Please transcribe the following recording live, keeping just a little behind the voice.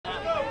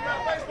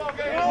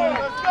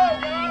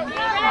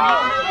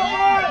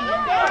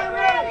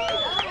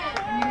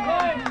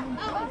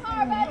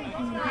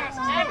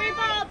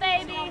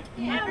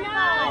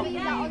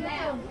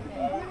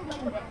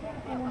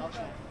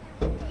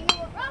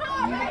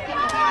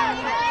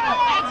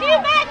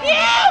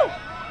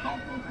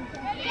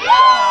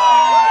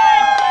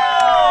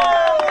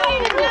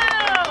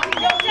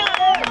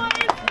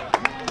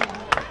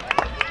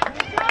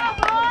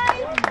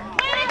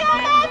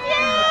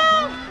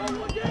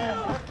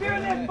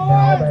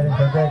Now batting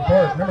for Gregg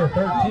Park, number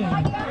 13,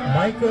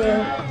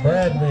 Micah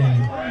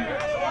Bradley.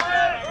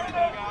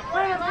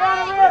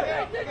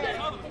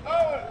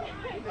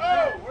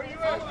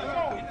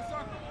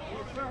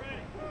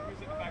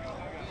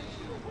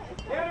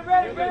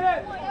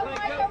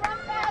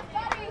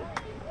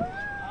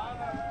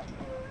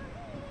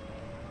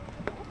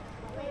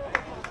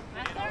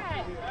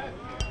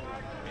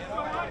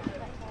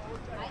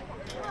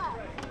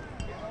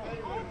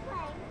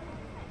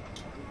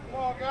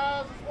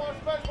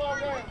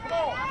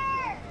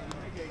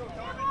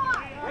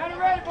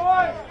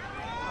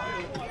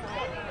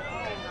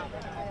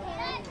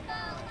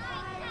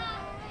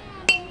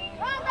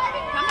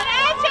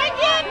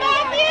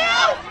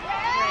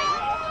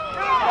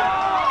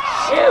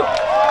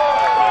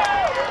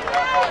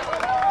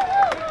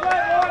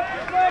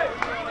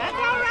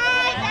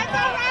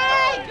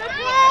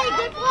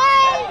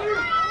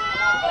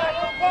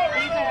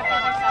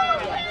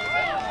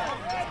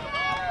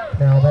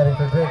 Now batting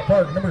for Gregg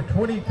Park, number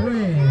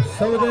 23,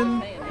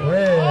 Sullivan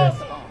Red.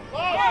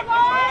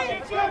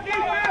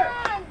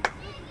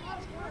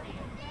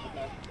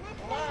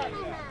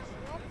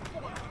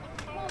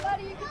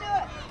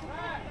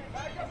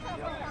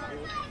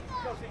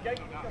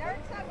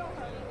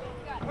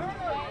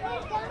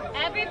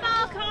 Every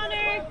ball,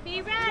 Connor.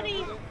 Be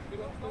ready.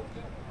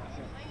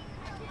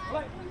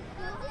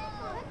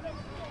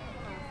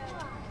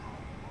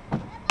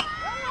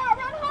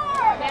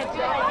 Catch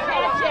it.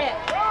 Catch it.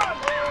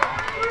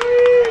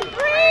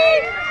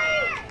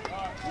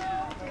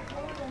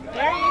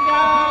 There you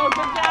go.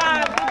 Good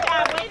job. Good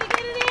job. Way to get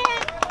it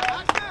in.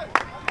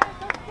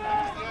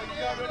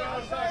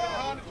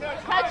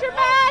 Touch your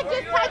bag.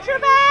 Just touch your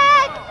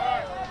bag.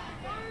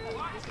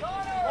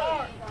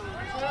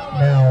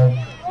 Now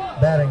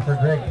batting for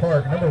Gregg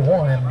Park, number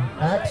 1,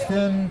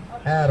 Axton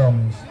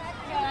Adams.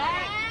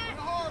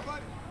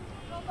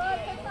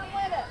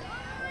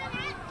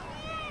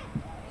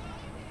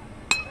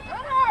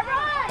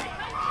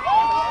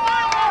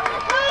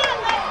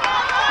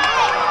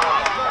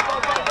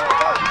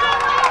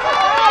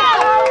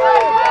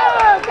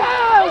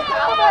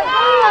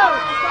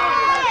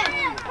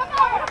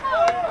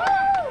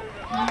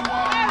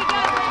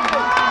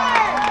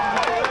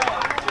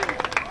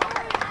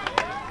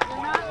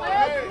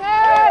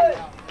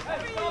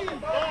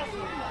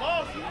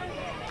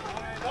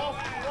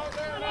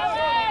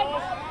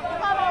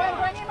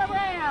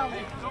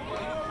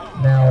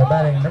 Now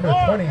batting number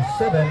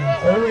 27,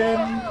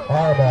 Owen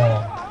Harbaugh.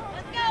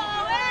 Let's go,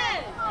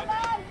 Owen.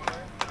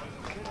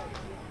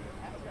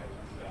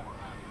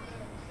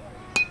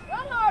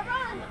 Run hard,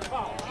 run.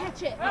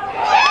 Catch it.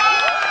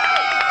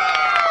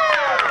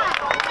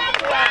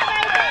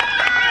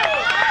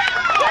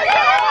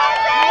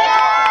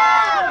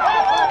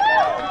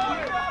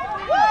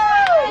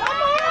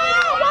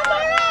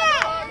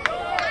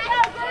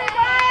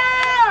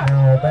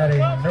 Now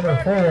batting number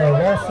 4,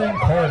 Lawson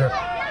Carter.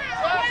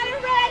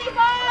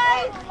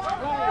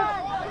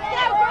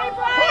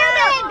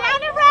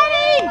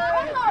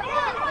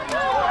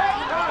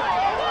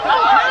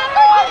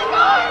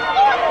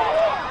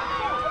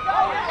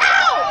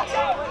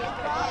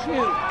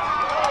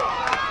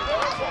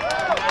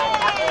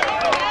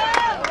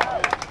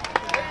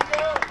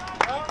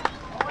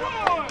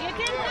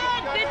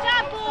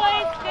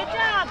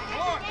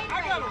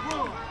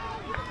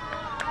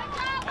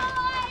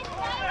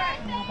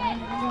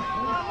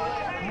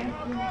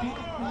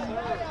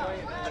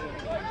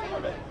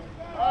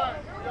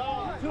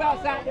 Two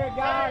outside there,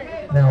 guys.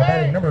 Now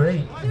batting number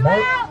 8,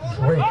 Mark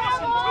Drake. Let's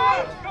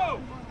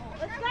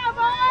go,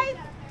 boys.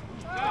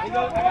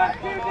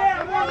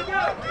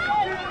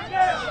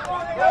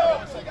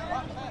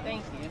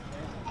 Thank you.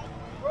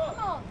 Come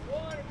on.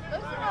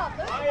 Loosen up.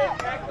 Come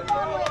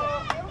on with it.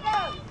 Here we go.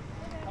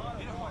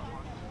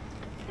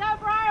 Let's go,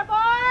 Briar,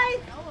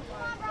 boys.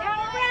 Get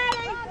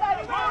ready.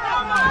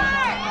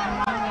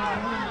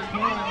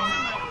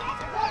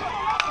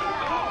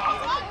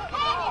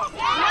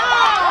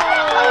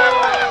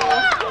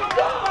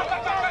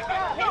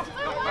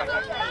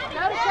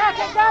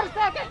 Go to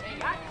second.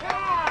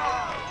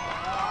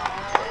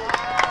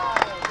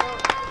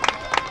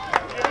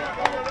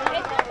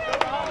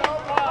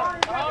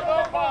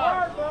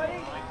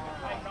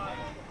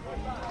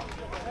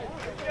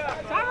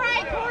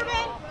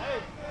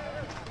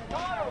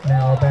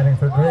 Now batting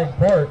for Gregg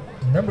Park,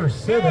 number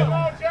 7,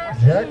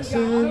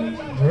 Jackson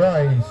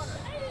Rice.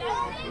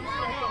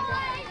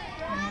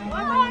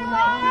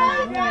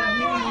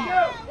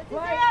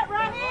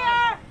 Right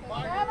here.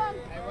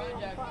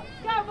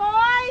 Go,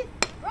 boys.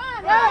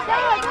 Run. Go.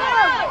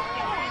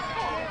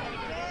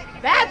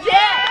 That's it.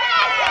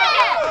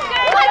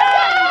 Let's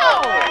go.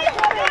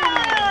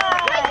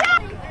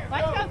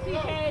 Let's go,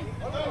 CK.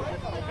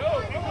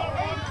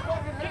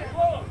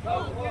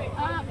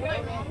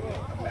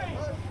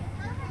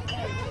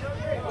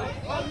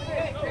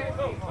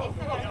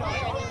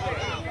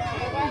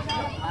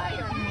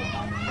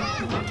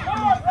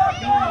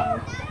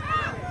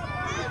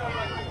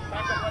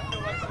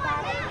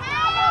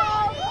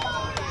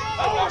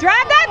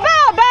 Drive that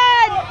ball,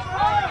 bud!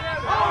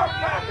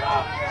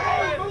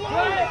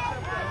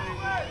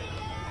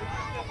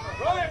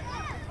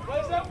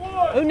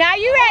 Ooh, now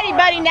you're ready,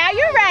 buddy. Now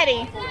you're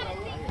ready.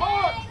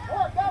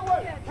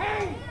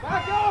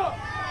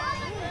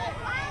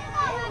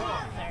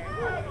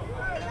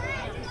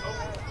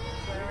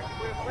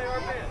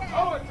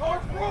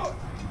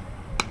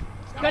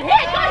 Good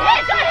hit, good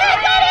hit, good hit,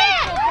 good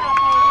hit!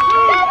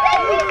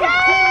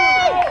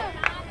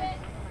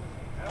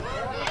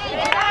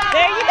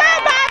 There you go,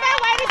 Baba.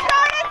 Way to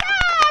start us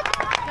off.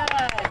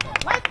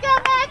 Let's go,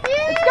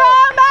 Matthew. Let's go,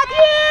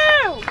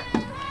 Matthew.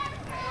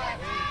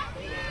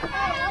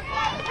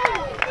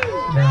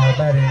 Now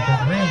batting for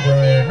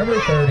Greenbrier, number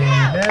 30,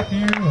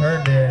 Matthew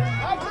Herndon.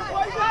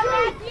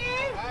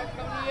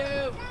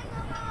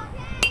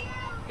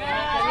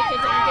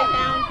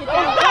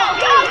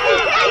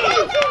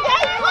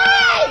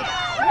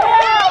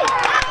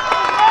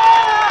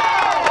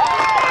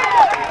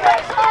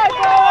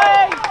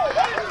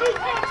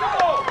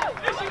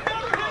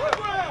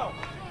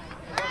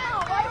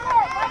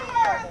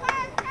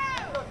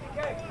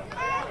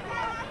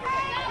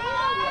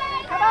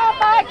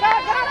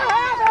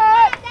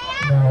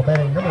 Now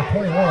batting number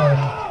 21,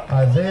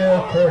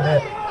 Isaiah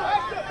Cornett.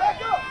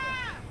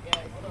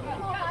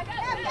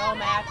 Go,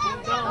 Matthew.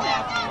 Go,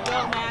 Matthew. Go,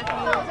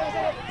 Matthew.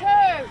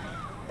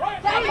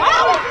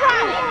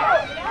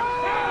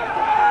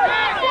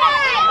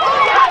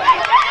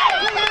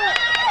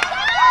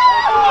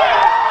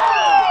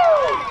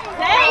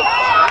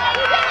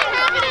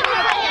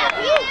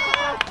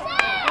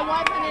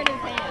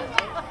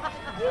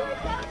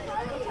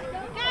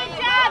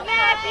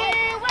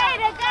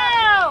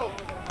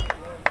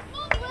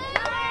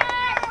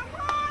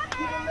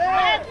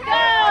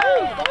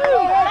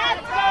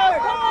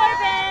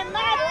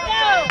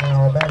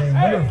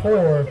 Number 4,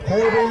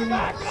 Corbin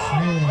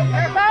Sneed.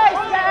 Your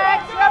base,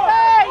 Max! Your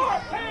base!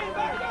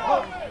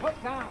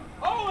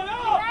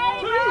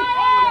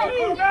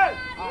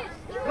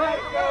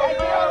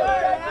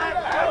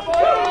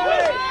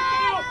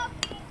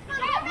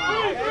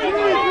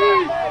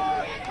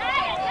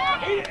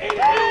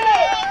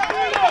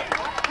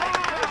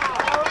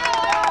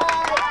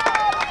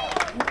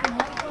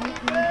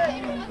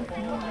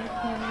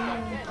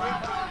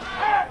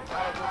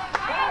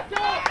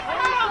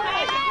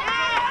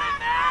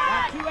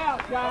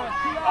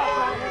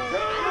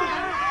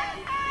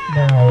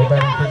 Now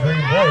batting for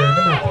Greenbrier,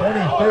 number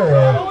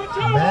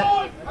 24, Matt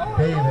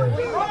Davis.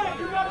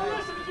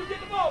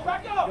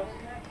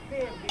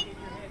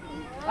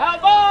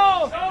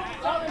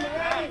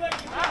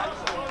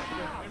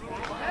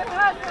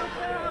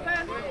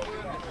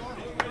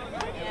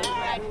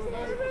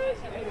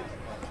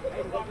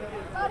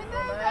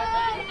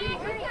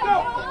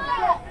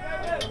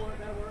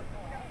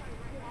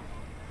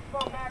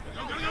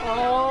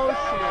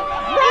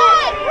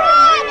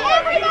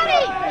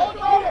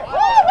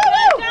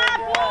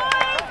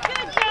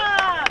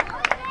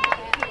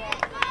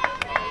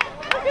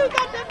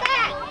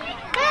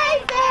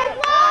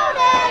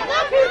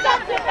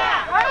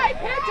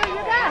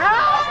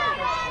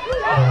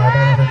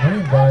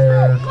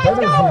 Greenbrier,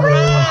 double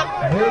zero,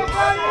 Brooks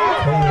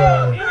Taylor.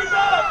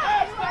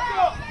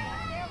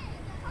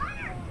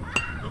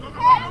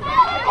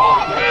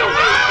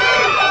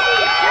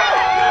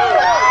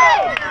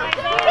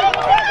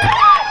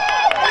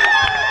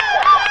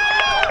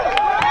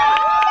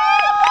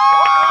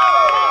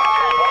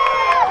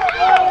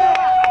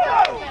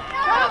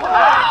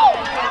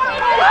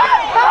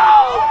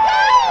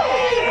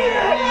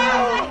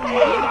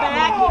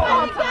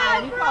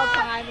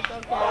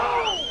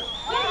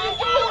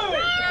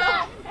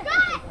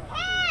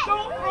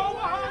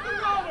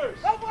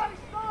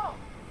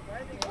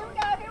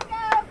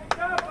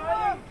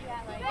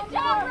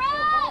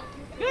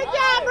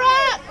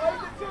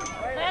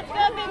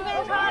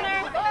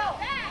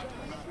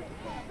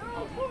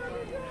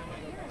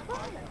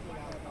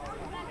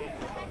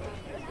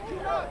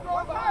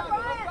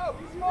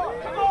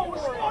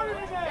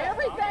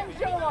 Everything's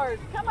yours.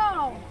 Come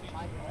on.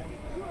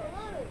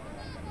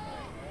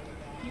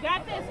 You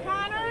got this,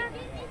 Connor?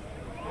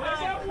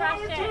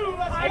 Crush it.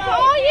 It's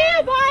all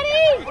you,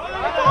 buddy.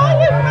 It's all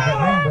you,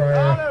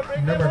 Greenbrier,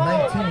 number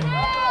 19,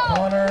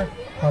 Connor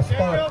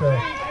Haspaka.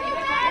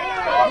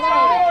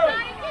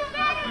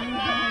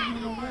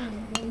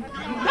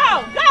 Go,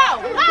 go,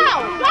 go,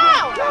 go,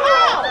 go.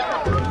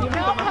 You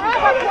don't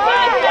have a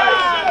play.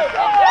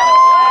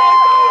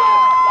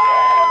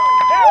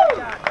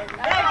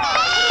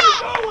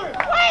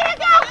 Way to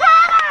go,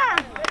 Connor!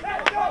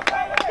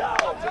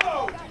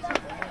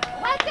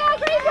 Let's go,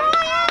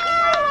 Greenbrier!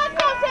 Let's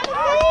go,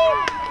 Tennessee!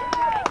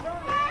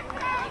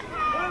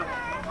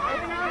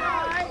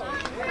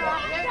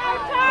 Go,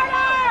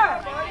 Turner!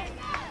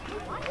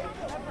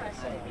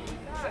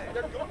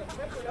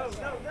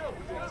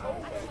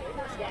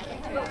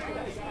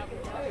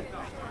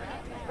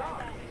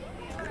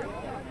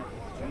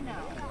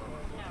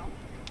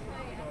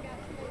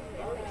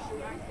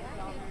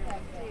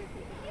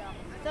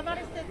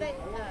 Somebody said they get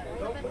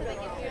here, but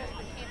can't see us.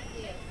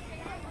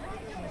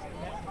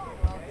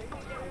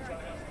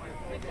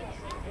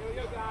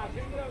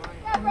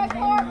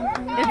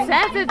 It's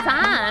says it's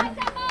on.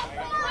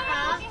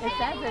 It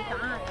says it's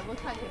on. It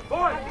looks like it's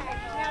on.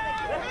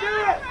 Let's do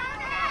it!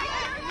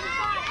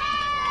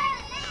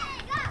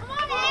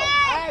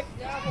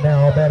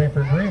 Now batting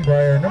for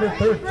Greenbrier, number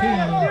 13,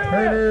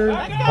 Turner Bull.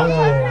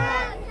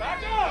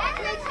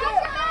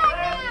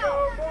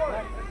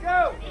 Let's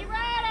go! Be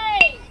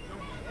ready!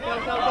 Go,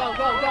 go, go,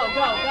 go, go,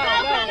 go,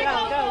 go, go,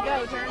 go,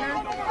 go, Turner.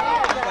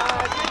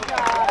 Good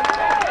job.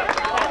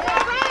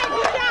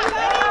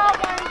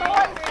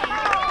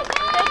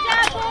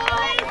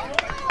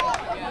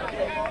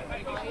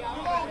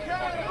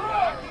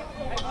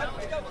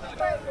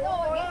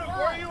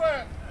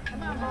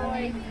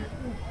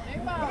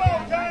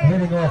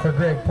 Leading off for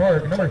Gregg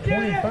Park, number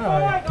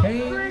 25,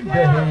 Kane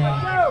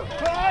Dehy.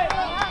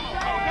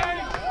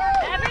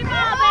 Every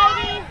ball,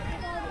 baby!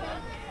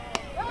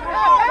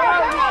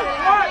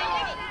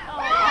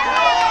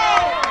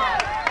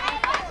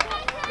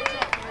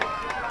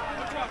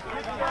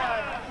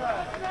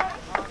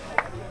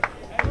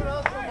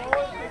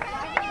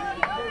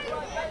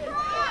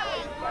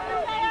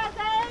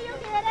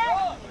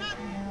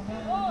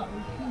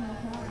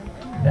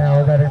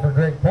 Now batting for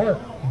Gregg Park,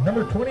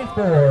 number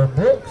 24,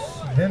 Brooks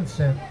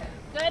Vincent.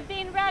 Good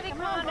being ready,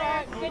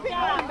 Connor. Good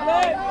job,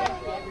 bud.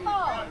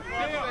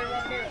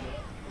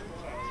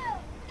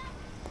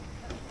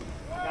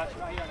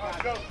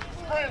 Go.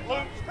 Sprint,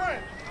 Luke,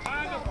 sprint.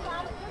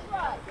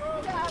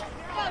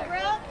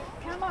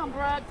 Come on,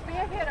 Brooks. Be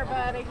a hitter,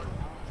 buddy.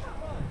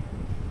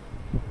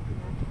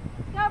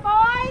 Go,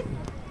 boys.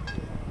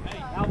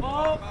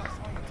 Elbow.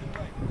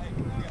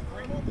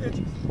 Three more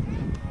pitches.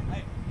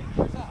 Hey,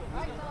 where's that?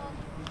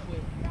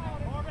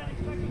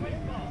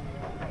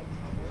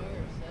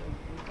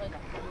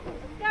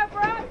 Go,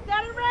 Brooks.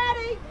 Get it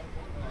ready.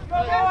 Go,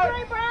 Go,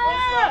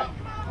 Greenbrier.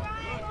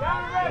 Down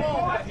and ready,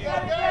 boys.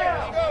 Get it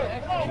down. Go.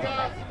 Come on,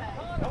 guys.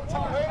 Don't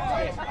talk. Wait.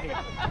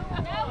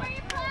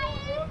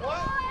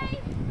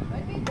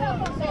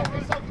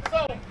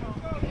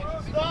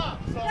 Stop.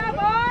 Go,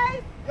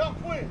 boys. Go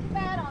quick.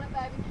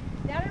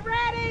 Get it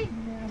ready.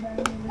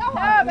 Go,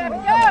 baby, go.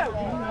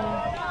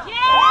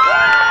 Yeah!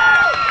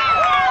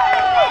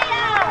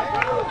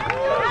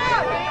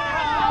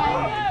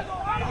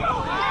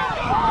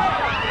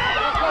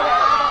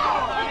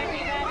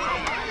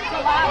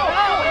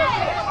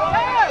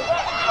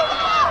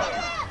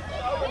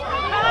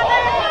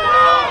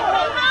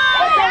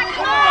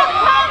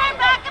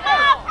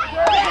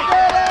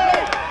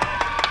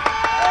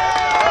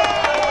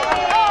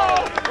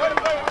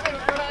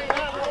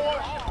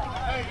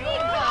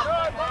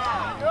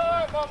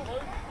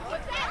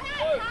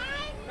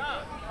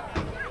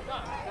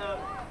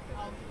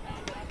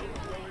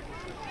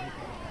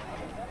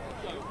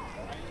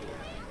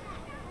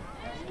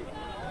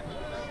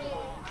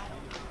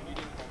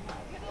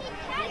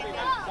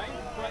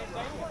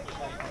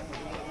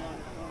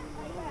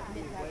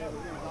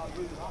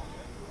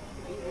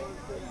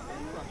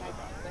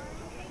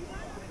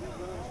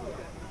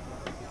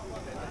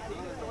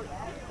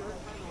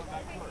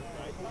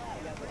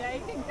 He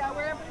can go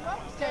wherever he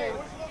wants to.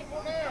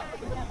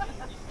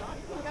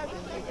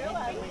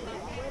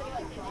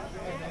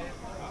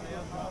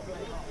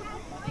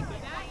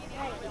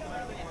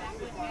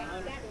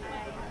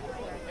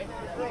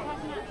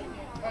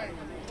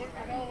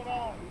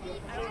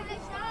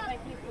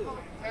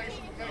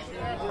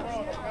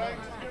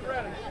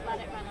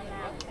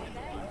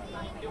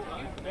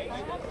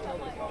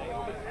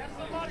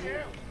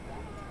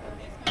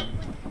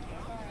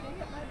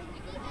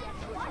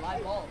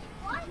 Live balls.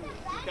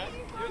 Okay.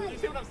 You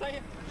see what I'm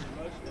saying?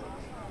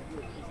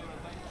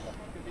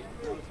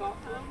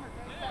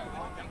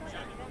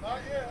 Not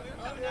yet.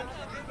 Not yet.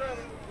 Get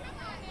ready.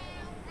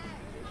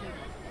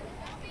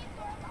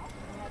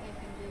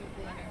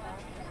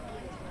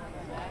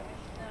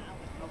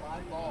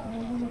 Live ball.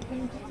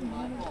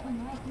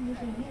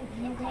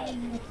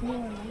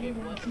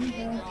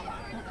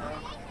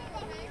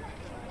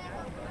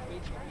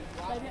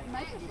 They didn't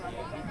make us run.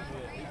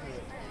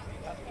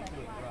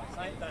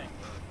 Same thing.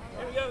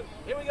 Here we go.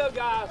 Here we go,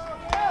 guys.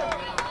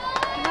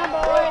 Come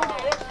on, boys.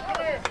 Come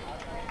here.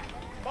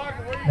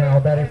 Michael, where you Now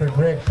batting for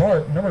Gregg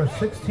Park, number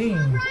 16,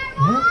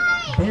 Luke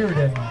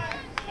Bearden.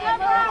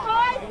 Come on,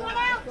 boys. One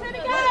out. Two to go.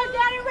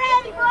 Down and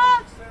ready,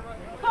 Brooks.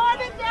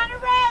 Corbin, down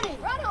and ready.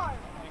 Run hard.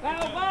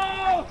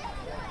 Elbow!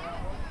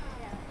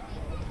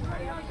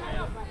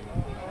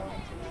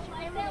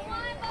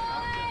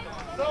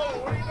 So,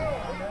 what are you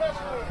doing? What are you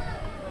messing with?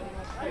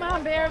 Come on,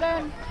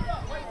 Bearden.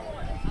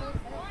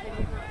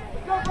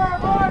 Go, Bird,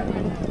 boy!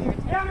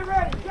 Down and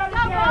ready. Shut it Go,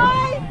 down.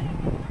 boys.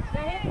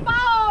 They're hitting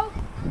balls.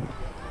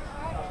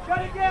 Shut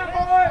it down,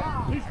 boy.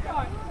 He's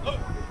got it. Look.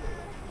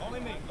 Only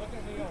me. Look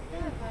at me.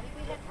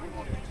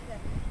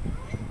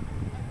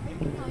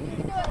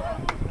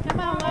 Come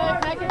on, Luke.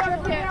 Make it your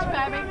pitch,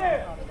 baby.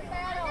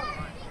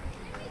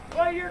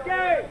 Play your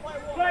game.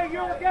 Play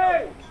your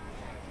game.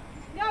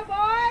 Go,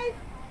 boys.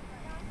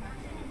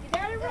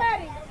 Get it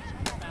ready.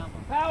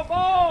 Foul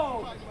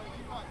ball.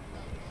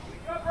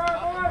 Go, Bird,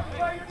 boy.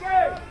 Play your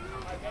game.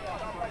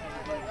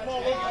 Come on,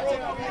 Luke.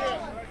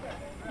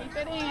 Keep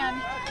it in.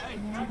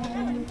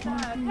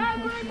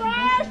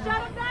 Greenbrier,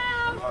 shut him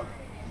down! Go,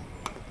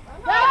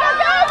 go,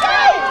 go, go!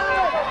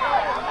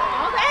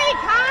 Okay,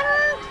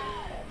 Connor!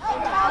 Oh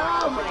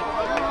my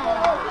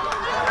God!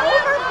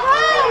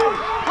 Overthrow!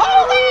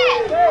 Hold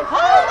it!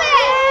 Hold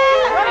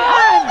it!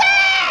 Hold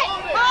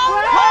it!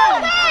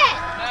 Hold it!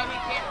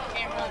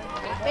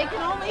 They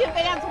can only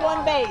advance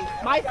one base.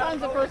 My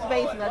son's a first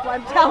baseman, that's why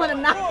I'm telling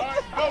him not to.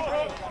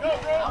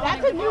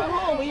 That's a new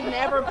rule we've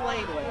never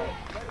played with.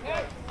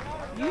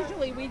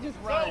 Usually we just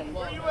run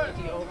if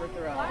you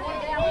overthrow.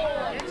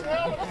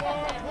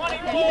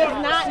 He does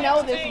not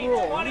know this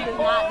rule. He does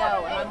not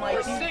know. And I'm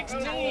like,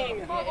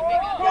 16. Come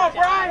on,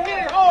 Brian, hit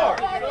it hard.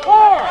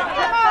 Hard.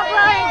 Come on,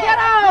 Brian, get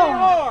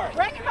on.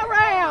 Bring him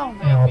around.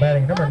 Now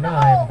batting number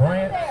 9,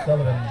 Bryant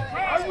Sullivan.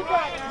 How you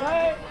got it,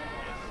 man?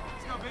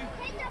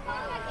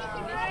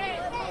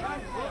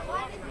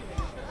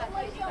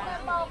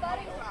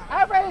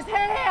 Over his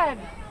head.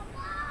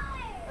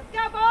 Let's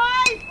go,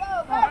 boys.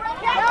 Go.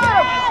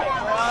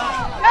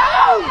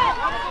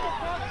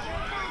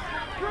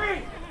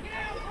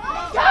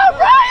 Go,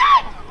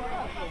 Brian.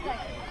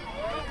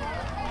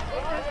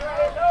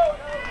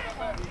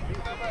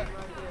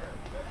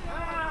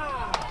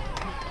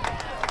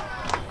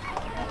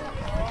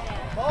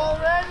 Ball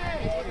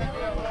ready.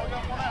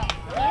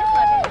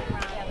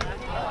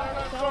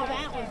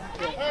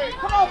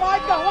 Come on,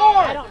 Micah,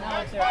 hard. I don't know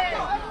if they're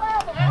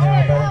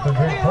Now batting for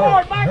Greg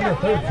Park, number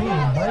 13,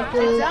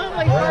 Michael. It's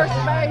only first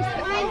base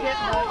that can get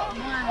the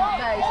one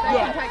base. They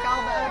can take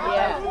all the other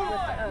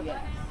bases.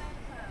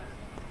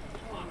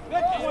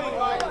 Good swing,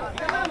 Mike.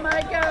 Come on,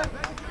 Micah.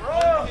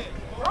 Roll.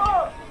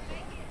 Roll.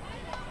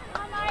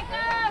 Come on,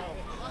 Micah.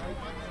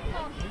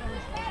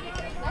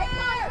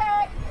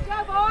 Go,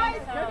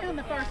 boys. Go down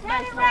the first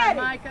base line,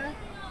 Micah.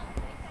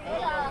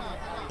 Let's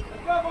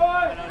go,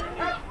 boys.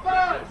 That's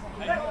fun.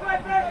 Let's play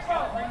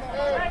baseball.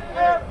 Let's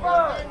have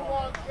fun.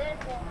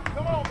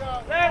 Come on,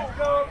 guys. Let's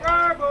go,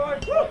 Greenbrier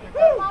boys. Woo,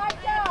 woo.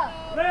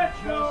 Let's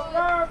go,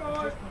 Greenbrier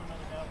boys.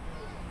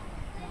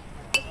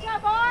 Let's go,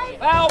 boys.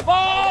 Foul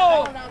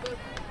ball. Come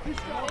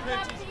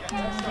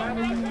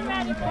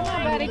on,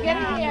 buddy, get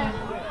in here.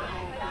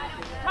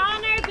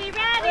 Connor, be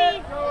ready.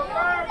 Let's go,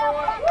 Greenbrier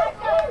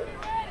boys.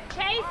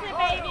 Chase it,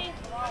 baby.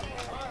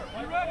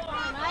 You ready?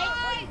 Mike.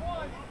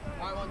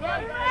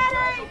 Ready?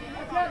 Ready.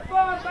 Let's have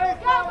fun, Go,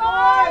 baseball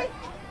boys. boys.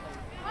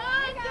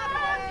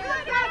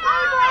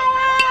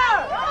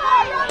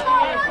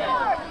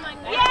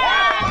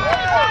 Yeah!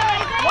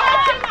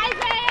 Watch him,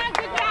 Isaiah.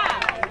 Good job.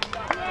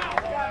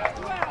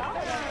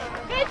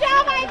 Good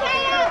job,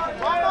 Isaiah.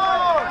 One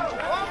more.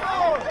 One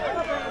more.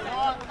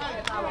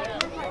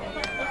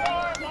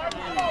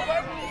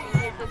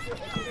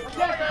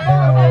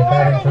 Now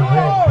batting for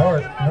Greg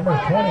Park, number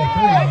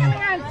 23,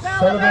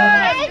 Sullivan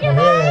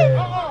Gregg.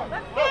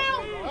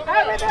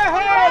 Over their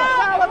heads,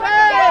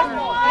 Sullivan!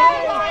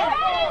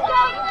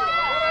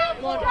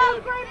 Go,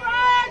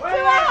 Greenbrier! 2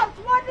 outs,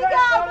 1 to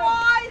go,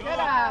 boys! Good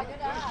up.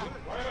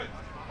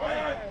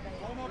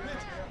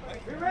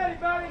 You ready,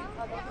 buddy?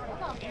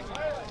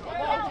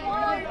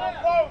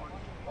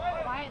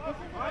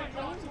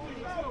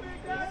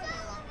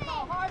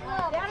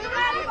 Down and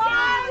ready,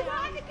 boys!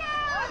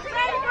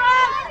 Ready,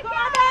 Brooks!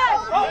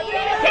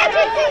 Catch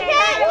it,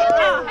 catch it!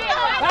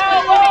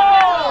 Foul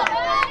ball!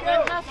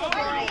 Good hustle,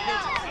 Brian.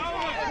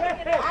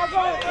 I'll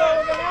go,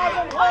 Sullivan. I'll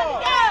go. 1 to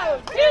go!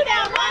 2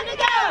 down, 1 to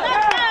go!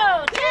 Let's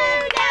go! 2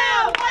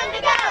 down, 1 to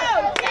go!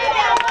 2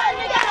 down, 1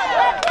 to go!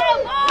 Let's go,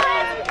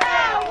 boys! 2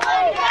 down,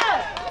 1 to go!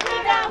 2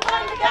 down,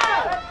 1 to go!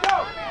 Let's go.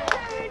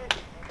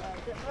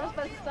 We're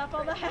supposed to stop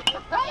all that. Come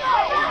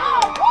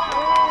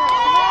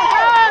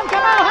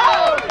on,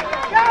 home!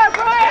 Go,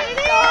 Brian!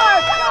 Score!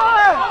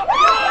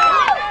 Score!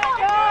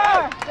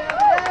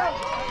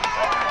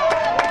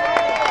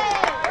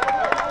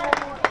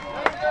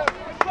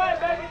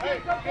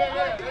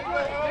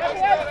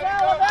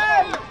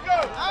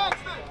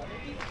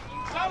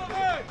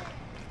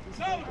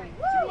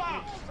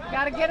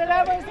 Gotta get it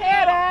over his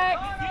head,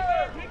 Axe.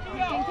 You can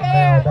Now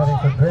catch. batting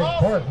for Greg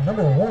Park,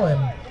 number 1,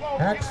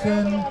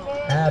 Axon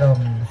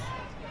Adams.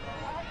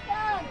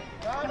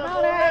 Come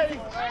on, Axe.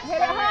 Hit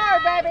it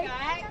hard, baby.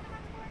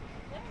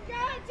 Let's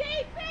go,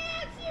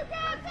 defense. You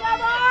got this. Go,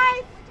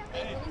 boys.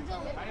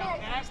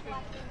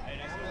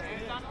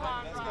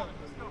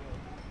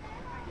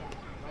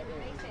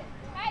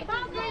 Come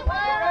on,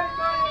 Greenbrier.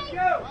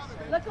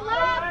 Look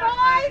alive,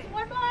 boys.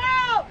 1 more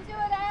out.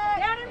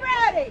 Down and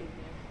ready.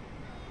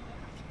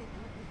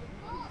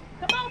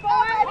 Come on,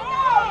 boys.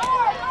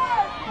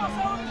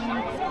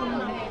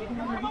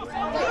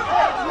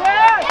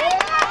 Yeah.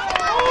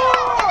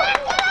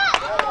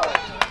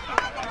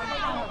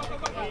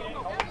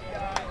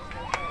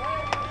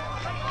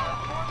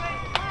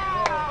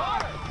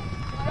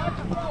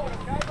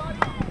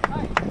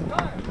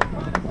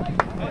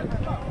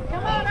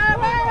 Come on,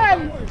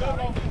 Owen.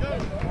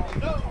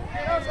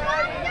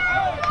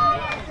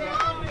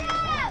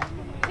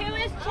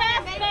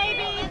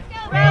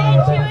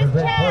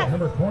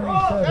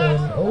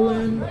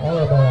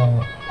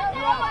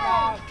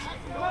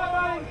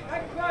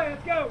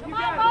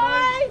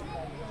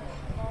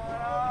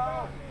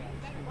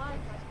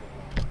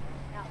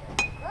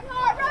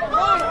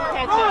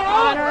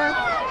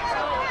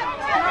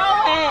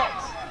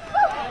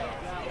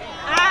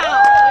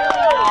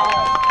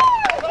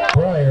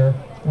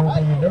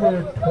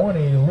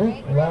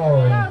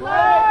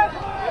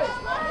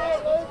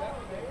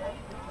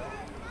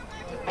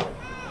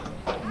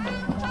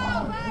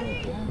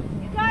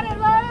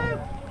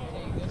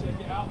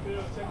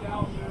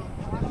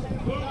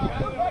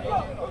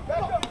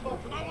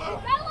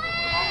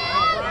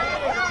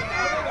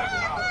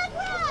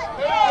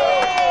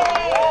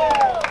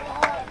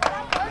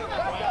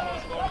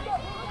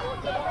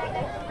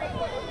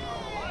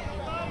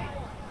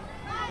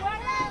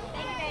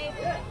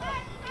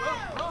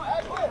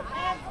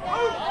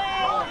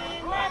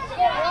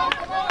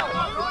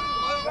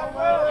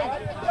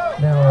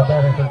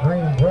 batting for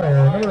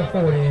Greenbrier, number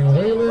 40,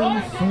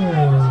 Waylon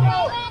Sue.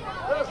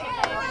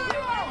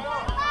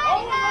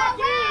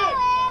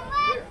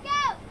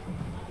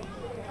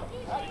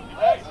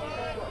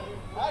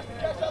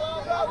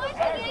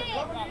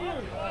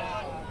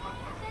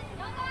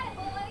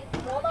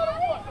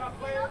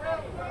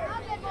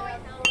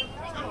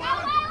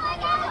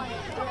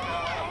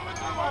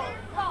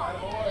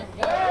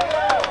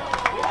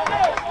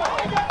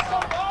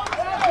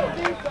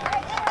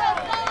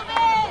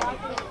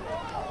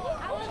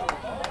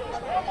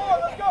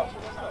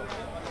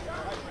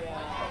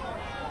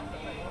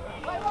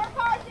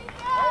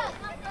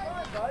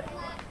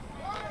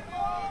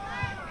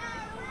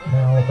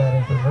 Now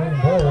batting for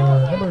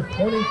Greenbrier, number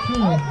 22,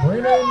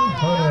 Brennan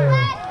Hunter.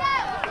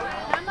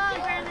 Come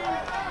on,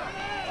 Brennan.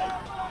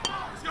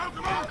 Let's go,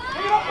 come on.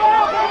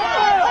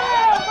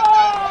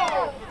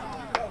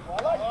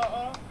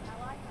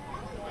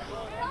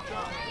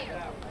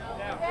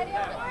 Ready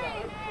on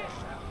three.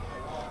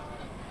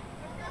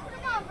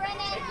 Come on,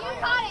 Brennan. You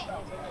caught it.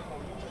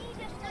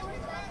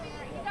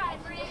 You got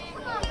it, Brennan.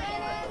 Come on,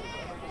 Brennan.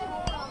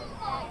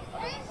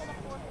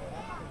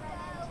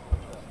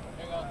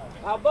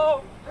 How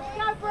about? Let's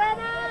go,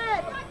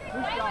 Brennan.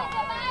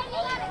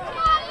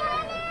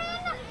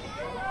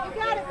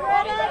 You got it,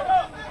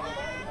 Brennan.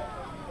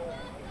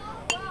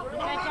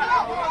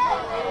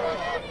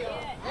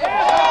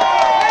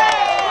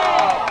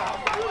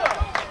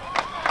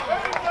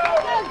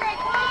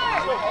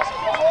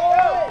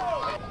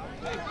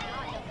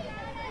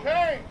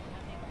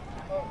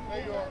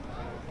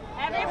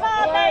 Every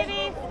ball,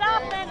 baby.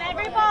 Stop them.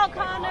 Every ball,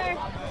 Connor.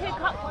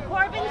 To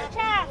Corbin's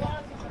chest.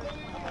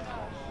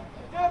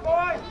 Good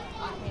boy.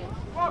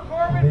 Come on,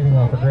 Corbin. Leading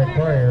off for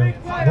Greenbrier,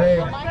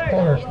 Gregg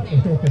Clark,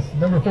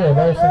 number 4,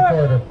 Lawson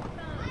Carter.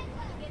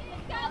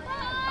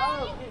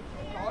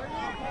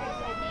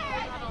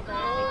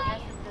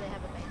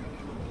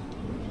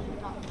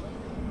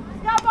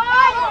 Go,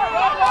 boys!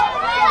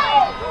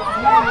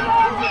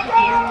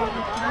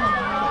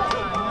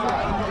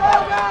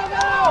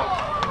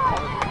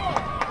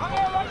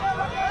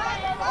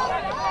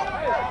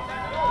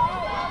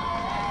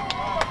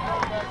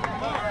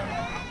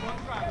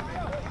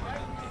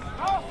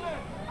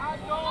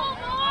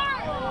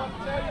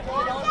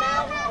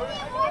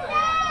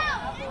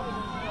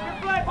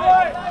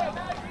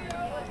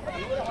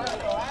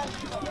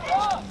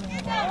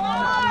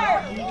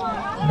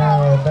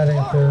 Now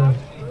batting for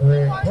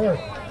Gregg Clark,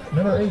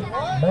 number 8,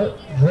 Mark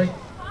Drake.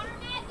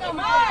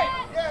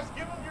 Yes,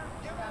 give him your,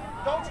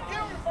 don't you give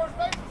him your first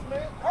bases,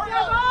 man. Hurry Go,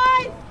 up.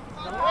 boys!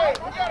 Hey,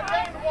 we got a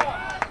game to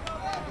watch.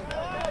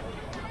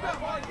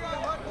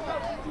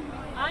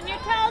 On your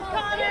toes,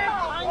 Connor.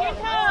 On your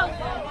toes.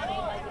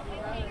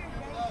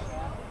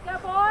 Go,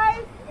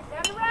 boys.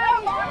 Get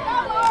ready. Go,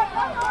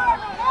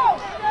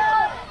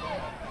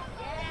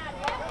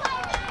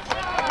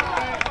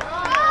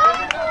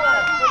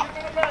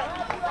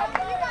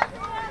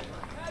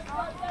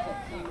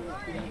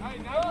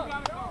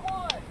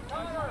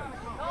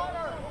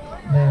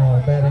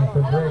 Now batting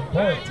for Gregg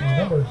Clark,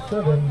 number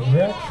 7,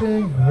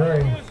 Jackson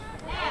Grace.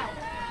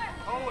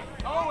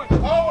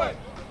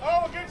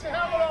 Owen, get your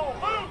helmet on.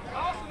 Move.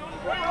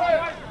 Where you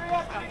at?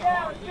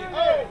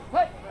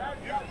 Hey,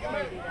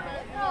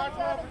 you like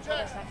for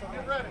Jackson, so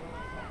get ready.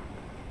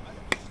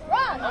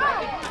 run. Be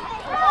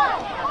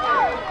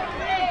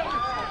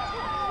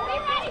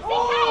ready,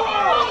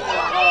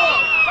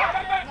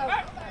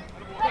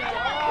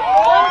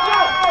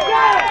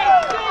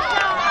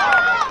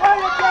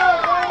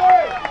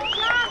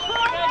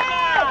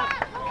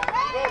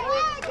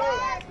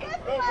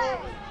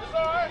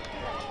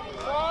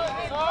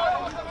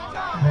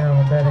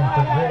 Now batting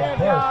for Gregg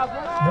Clark,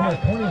 number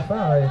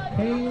 25,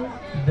 Kane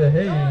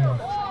DeHaze.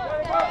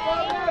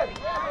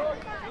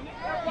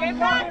 You're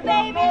back,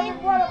 baby.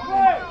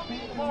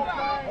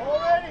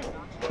 Already.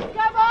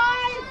 Go,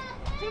 boys.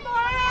 2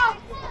 more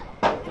outs.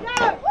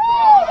 Go.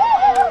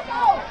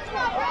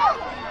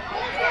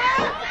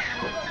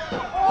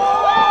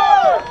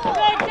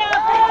 Good job,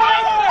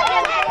 boys.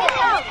 Good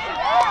job.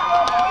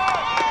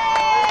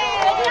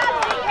 Good job,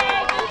 CK.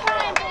 Good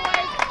time,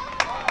 boys.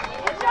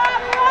 Good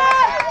job,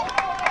 Brooks.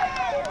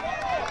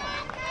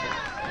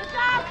 Good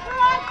job,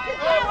 Brooks.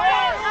 Good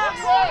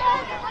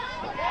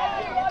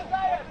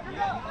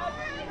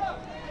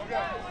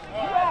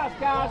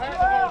job,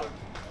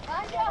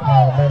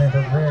 Now batting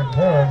for Gregg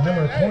Clark,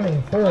 number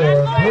 24, One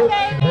more, Brooks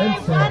baby.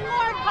 Vincent. One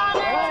more,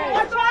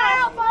 Connor. 2 more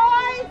out,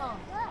 boys.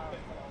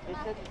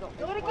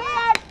 Do it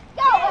again.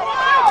 Go.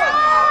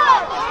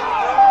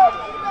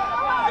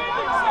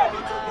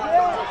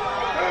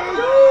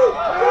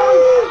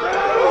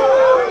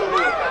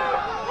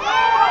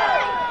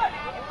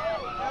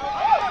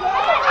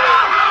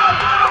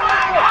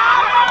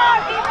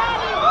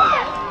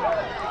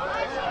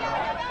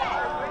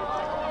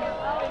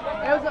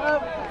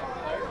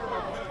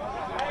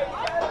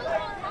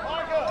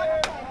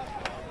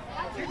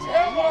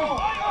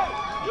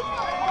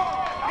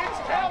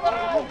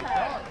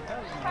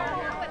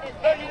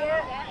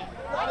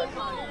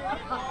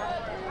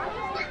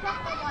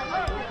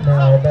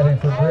 Now batting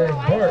for Gregg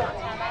Clark,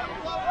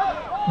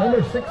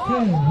 Number 16,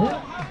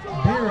 Luke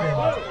Bearden.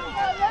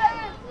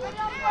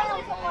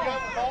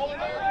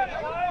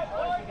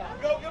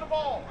 Go get a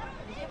ball.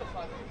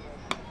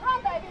 Run,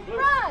 baby,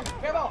 run!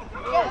 Get ball.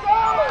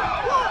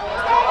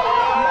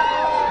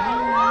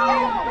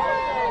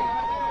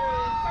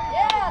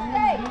 Yeah,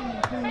 stay.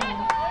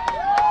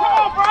 Come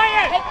on,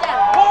 Brian! Take that.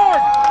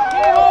 Hard!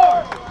 Get it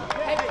hard!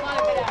 Take the line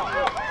of it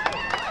out.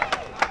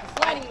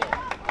 Sliding it.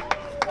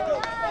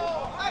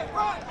 Hey,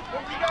 run!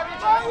 You got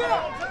each other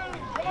on, too.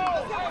 Come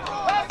on.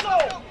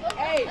 Hustle!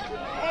 Hey,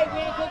 we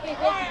ain't cooking.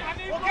 Brian, I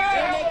need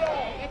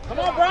gas! Come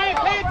on, Brian,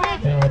 pay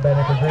attention! Now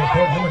batting for Greg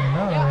Park, number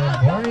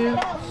 9, Bryant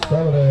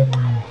Sullivan.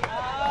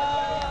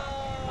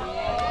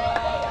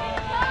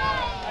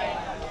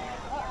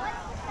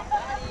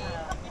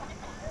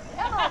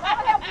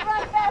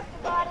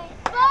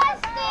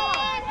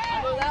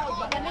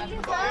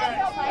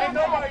 Ain't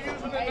nobody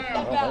using it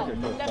now.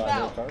 Step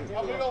out. A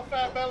big old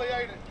fat belly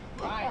ate it.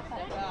 Right,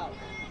 step out.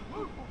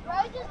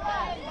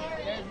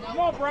 Come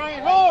on,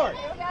 Brian, hard!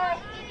 Hey,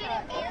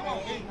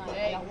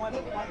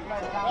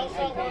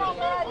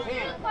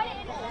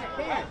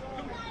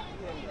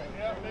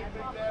 Yeah, big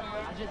daddy.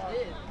 I just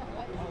did.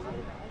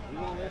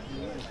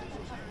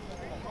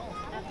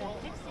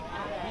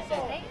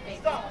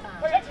 Stop.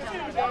 Take your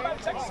shoes, everybody,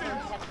 take your shoes.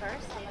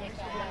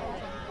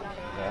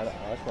 Yeah,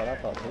 that's what I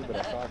thought too, but I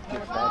saw it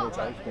get started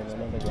first and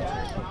then they got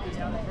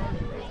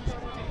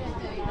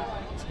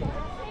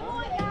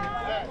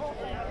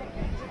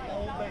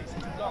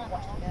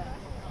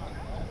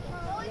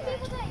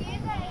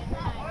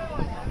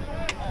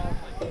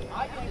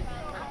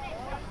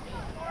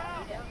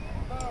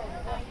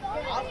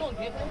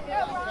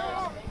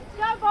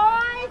Go,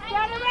 boys!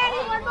 Get it ready,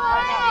 one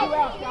more!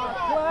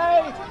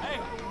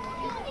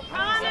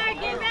 Connor,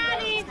 get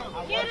ready!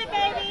 Get it,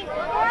 baby! Go,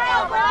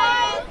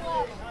 boys!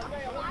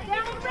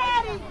 Get it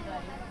ready!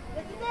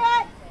 This is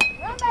it!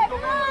 Run, baby,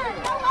 run!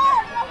 Go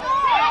hard! Go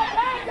hard!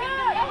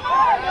 Go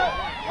hard!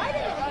 Why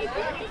did it keep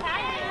you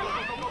tired?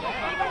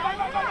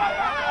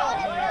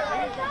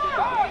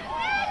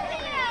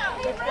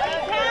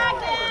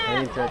 he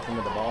ain't touching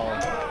with the ball.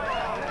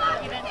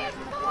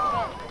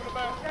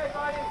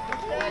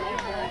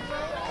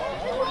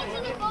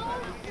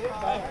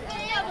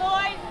 Yeah,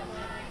 boys!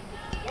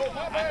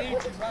 I need you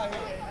right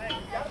here.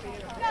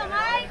 Go,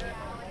 Mike!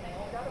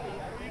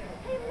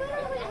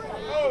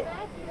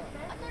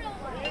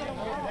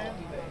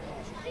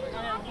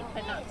 Keep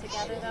putting it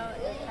together though,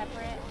 it's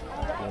separate.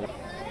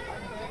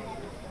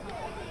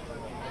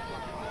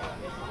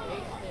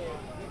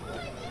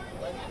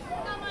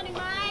 Come on,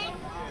 Mike!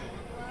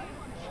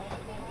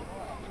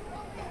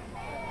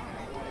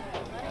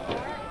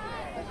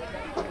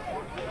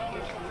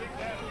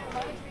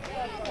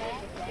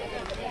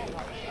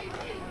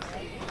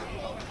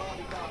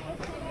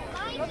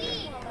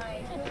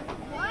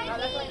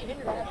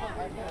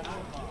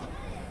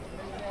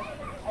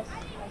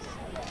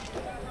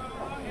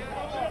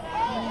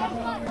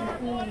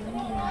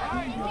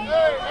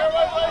 Hey,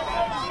 everybody play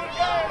attention to the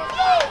game. Let's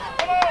go.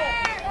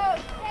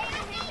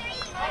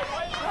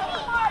 Come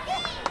on.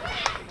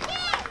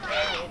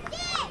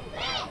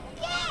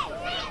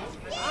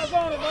 Eyes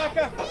on it,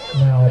 Micah.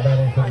 Now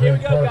batting for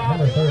Greg Park,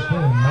 number 13,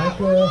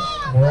 Michael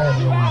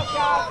Bradley.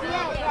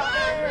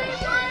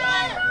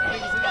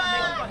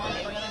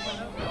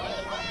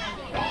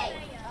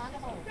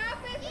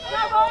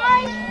 Go,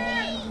 boys!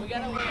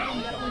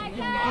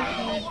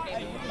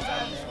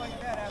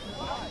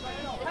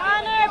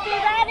 Connor, be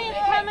ready. It's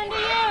coming to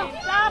you.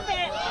 Stop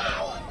it.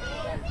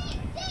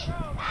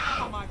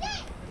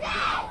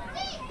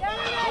 Get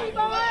it ready,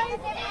 boys.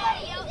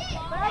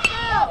 Let's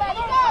go. Let's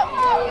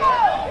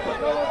go.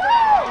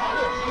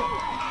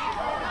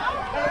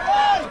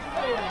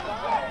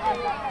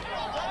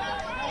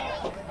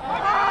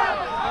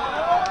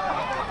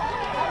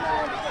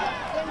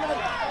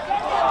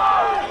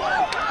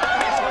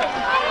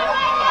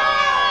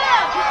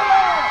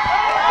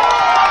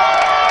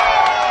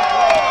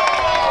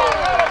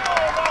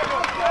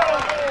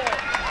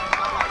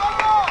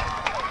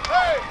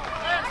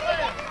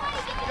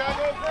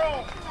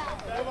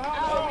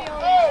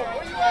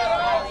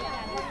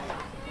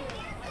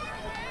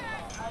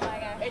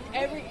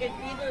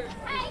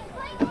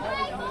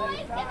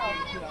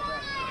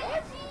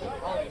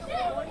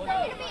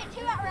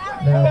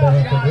 Now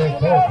batting for Greg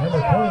Park,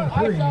 number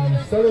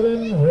 23,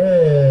 Sullivan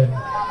Red.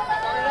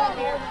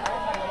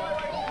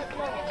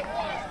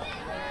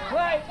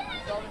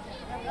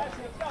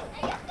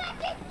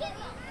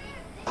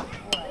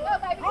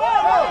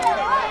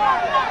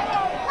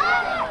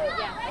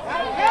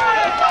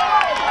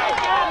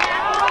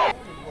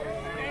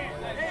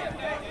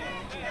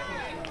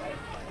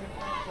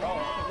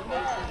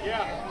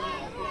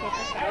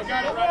 Y'all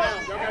got it right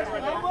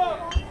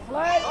now.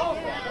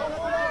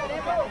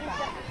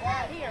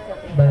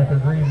 Back for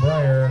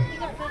Greenbrier,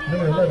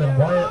 number 11,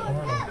 Wyatt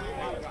Arnold.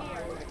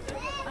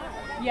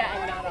 Yeah,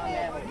 and not on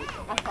them.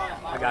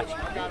 I got you.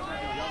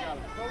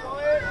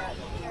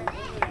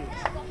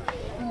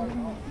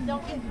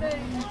 Don't get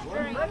food.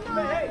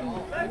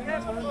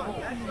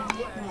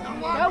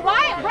 Go,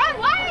 Wyatt. Run,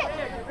 Wyatt.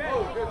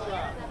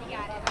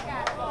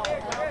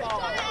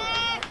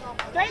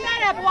 Straighten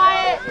that up,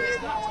 Wyatt.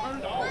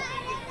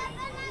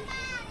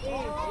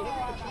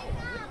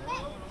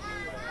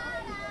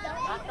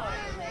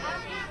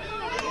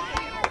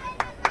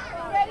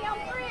 Ready on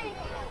 3.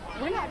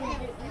 We're not going to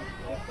get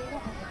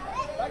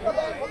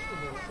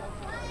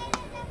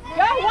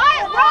Go,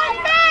 Wyatt, run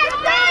fast,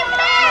 run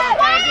fast,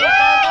 Wyatt! Go,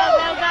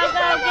 go,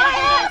 go,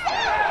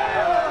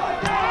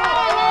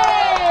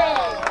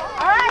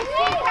 All right,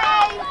 CK.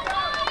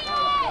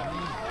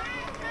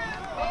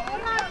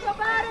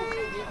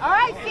 All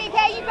right, CK,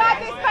 you got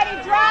this, buddy.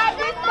 Drive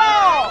this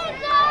ball.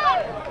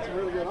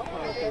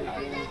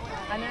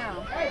 I know.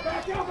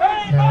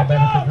 Now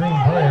back to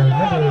Greenbrier,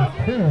 number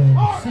 2,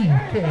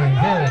 CK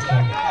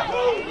Harrison.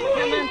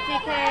 Come on,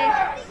 CK.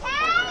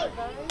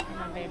 Come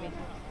on, baby.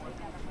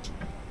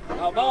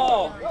 Oh,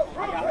 ball.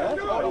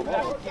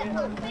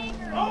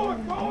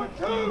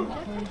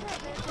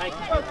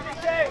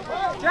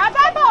 Drive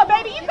that ball,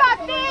 baby. You got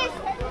this.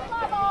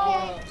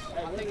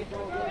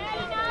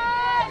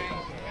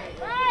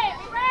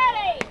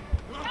 Ready.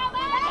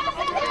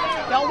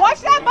 Don't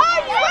watch that ball.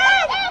 You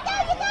win.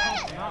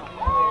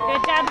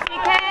 Good job,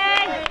 CK.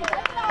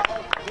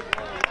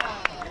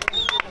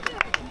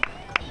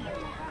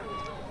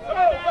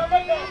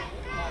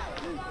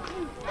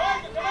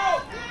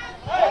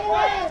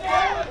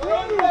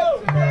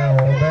 Now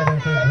batting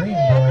for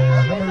Greenbrier,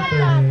 number 3,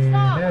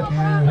 Matthew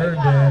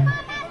Herndon.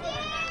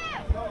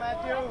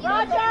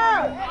 Roger!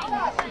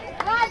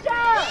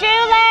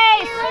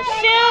 Shoelace!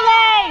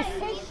 Shoelace!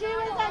 His shoe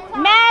is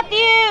untied.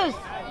 Matthews!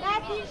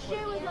 Matthew's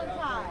shoe is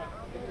untied.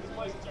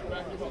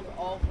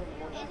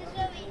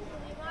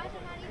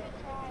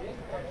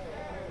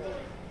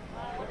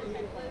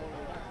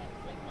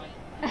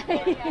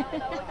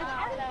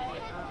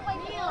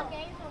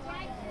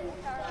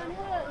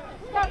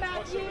 Come,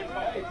 Matthew!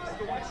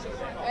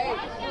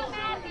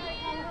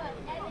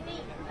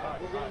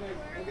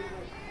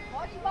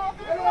 Watch the ball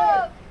for the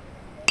look.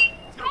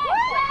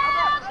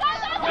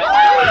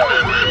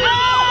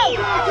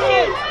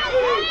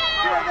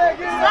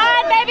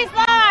 Slide, baby,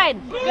 slide.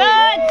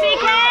 Good,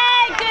 CK.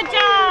 Good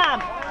job.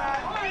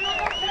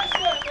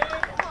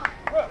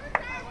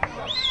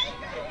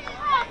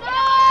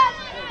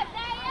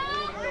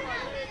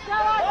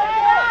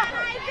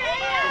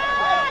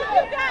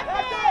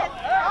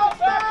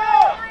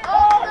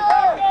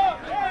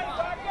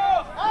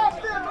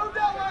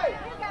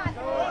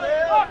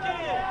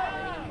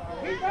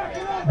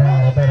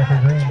 Now batting for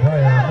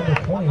Greenbrier, number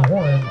 21,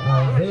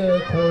 Isaiah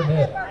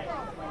Cornett.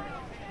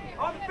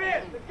 On the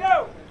fifth, let's go.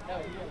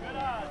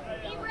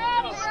 Be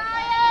ready,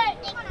 Brian.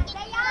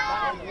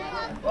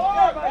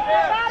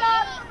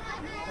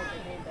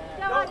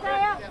 Go,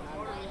 Isaiah.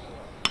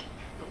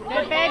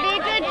 Good, baby.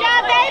 Good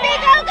job, baby.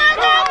 Go, go,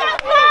 go, go.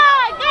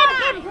 Fly. Good,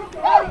 good.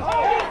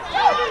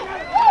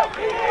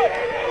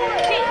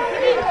 She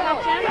didn't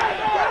touch him.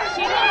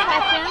 She didn't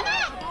touch him.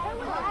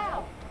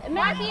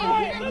 Matthew, he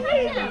didn't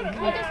touch him.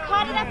 He just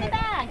caught it at the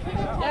back. He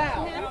didn't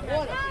touch him.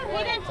 He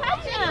didn't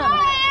touch him.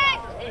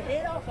 It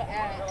hit off the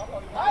ass.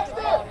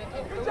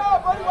 Good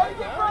job, buddy. Why you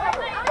get front?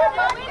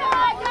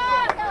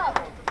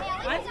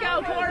 Let's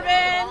go,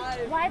 Corbin.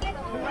 Why did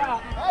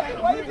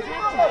Why you get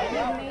front?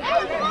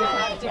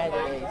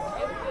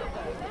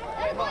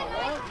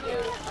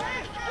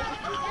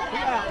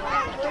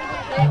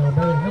 Batting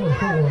number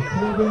 4,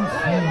 Corbin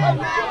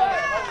Smith.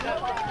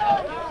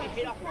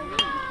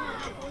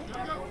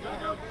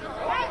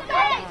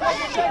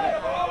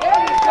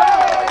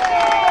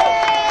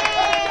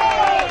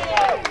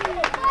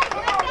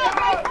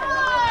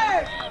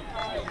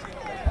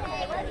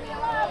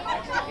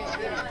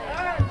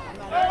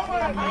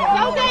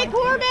 Okay,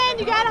 Corbin,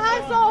 you gotta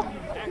hustle.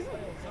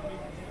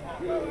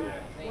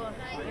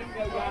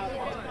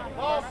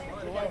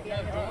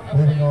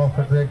 Moving off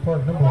for Gregg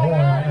Park, number 1,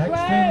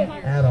 Axton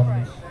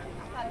Adams.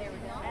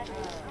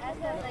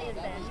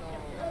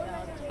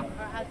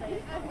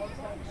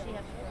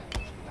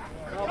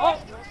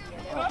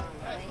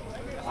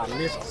 I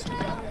missed.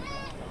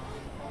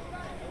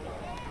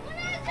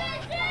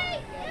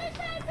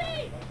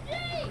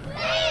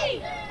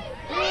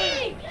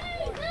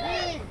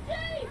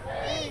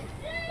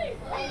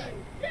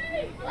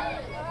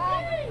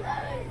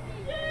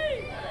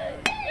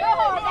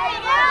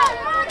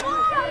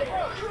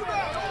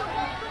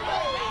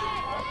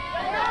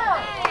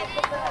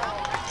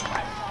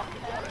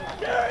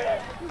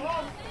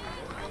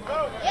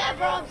 Yeah,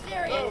 bro, I'm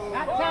serious.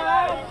 Now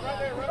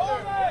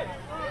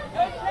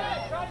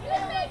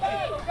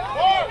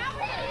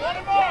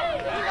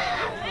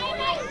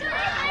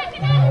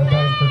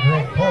batting for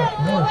Gregg Park,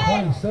 number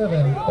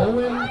 27,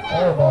 Owen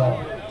Arbaugh.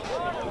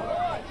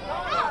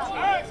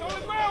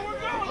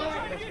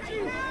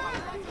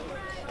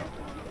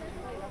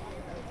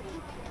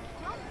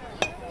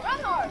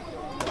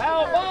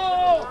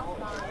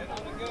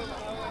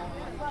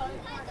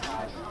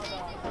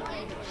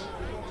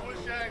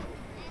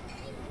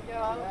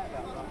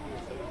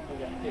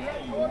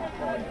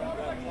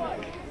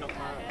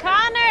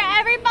 Connor,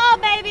 every ball,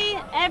 baby.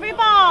 Every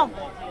ball.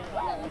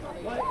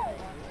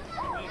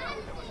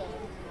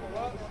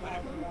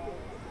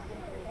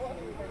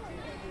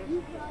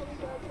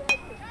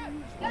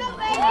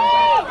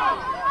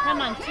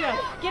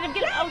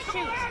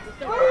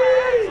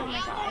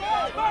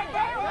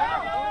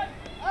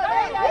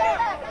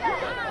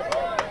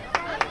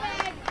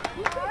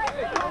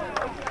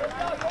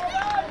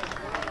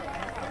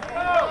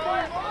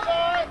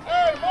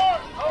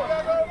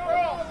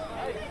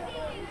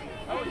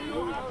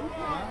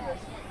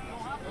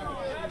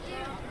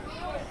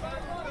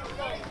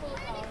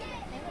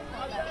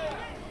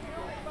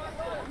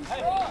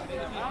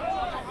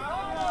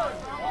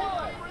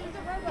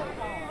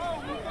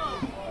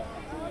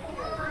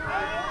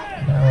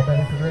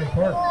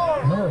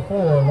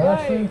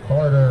 Austin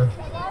Carter.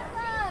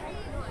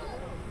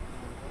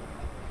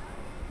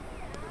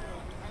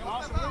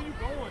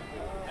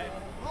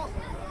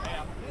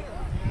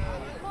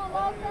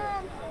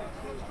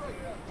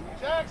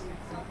 Jackson,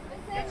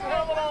 get your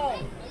helmet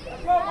on.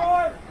 Let's go,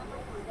 boys.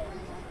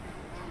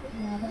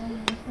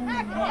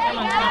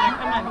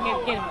 Come on,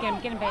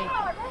 get him, babe.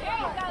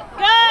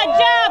 Good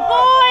job,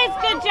 boys,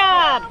 good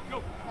job.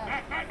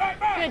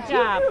 Good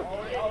job.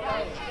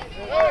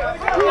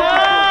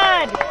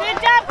 Good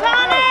job,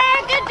 Connor.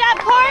 Good job,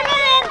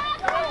 Corbin.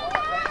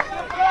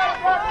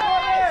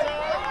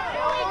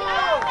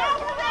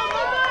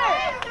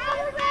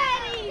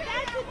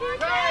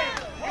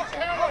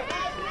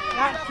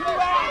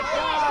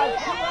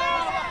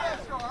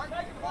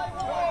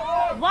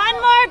 One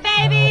more,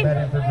 baby.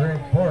 Batting for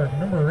Greg Park,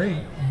 number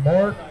 8,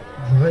 Mark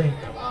Drake.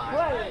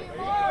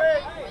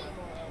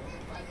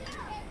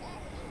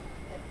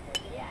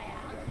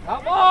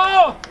 Come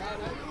on!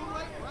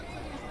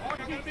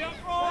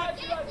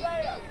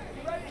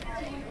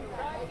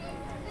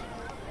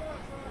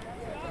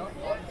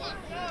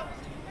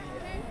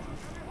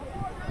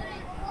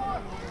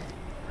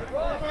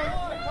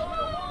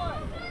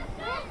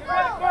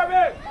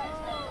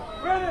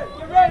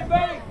 Get ready,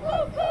 buddy!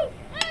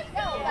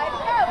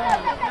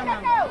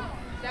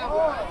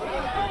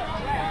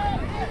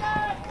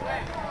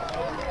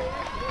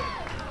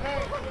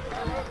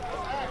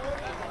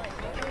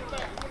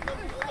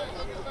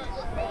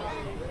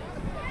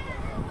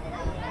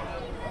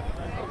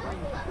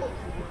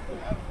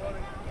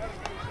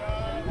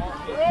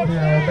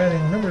 Now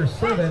batting number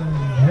 7,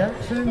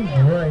 Jackson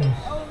Rice.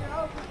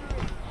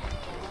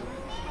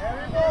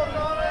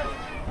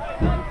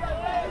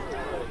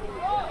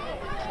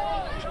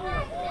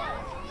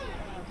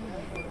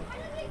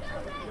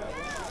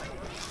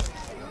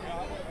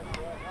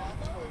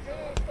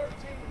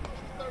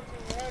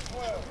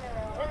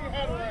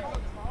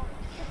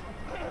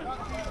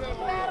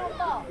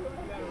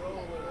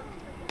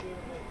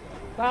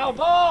 Foul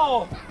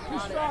ball! Two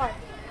strikes.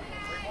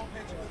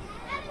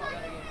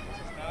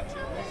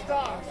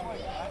 Stop.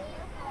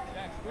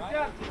 Good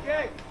job, TJ.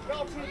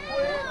 Y'all too quick.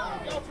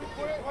 Y'all too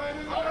quick.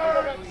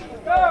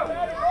 Go!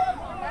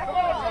 Come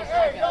on,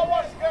 hey, y'all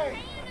watch the game.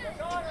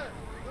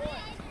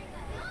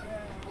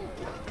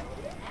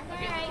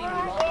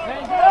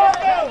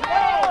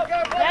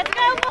 Let's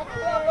go.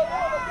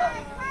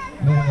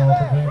 Moving on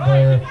to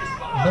Greenbrier,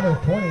 number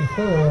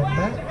 24,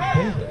 Matt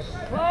Davis.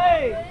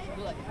 Play!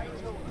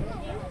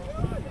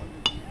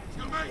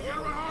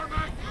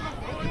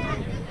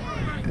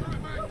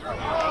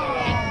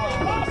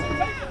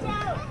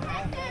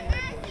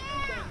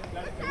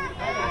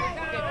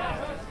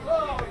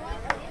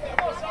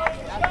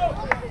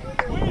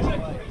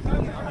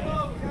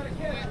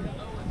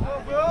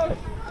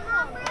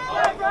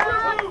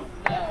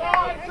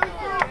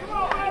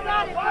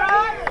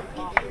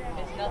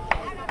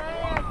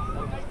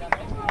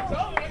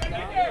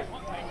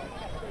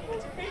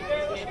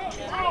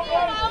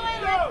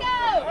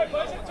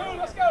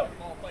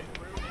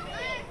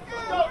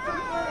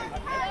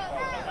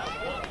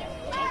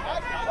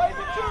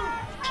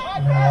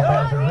 Now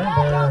back to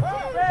Greenbrier,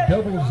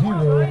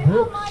 00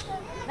 Brooks.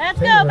 Let's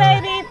go,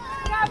 baby.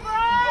 Let's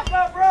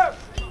go, Brooke!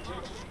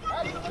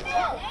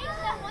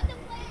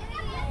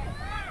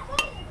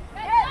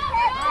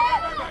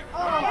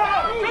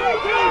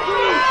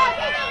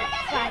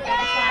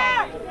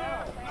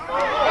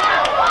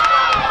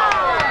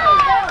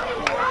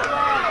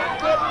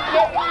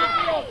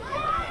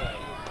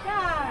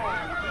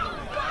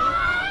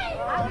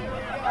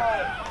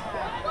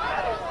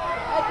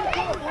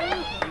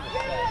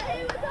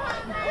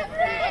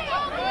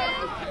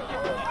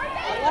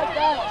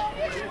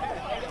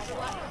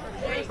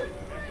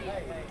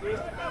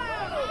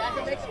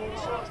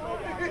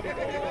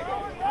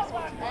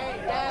 Slide, baby,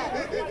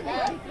 slide.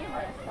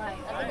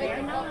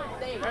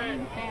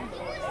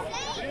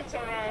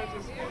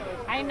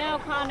 I know,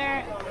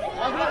 Connor.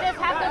 We just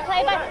have to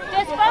play, but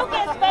just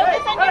focus.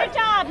 Focus on your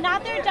job,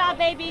 not their job,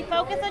 baby.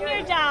 Focus on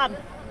your job.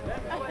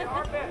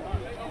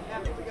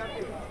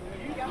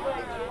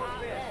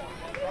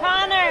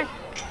 Connor,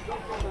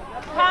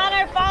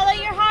 follow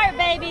your heart,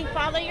 baby.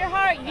 Follow your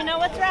heart. You know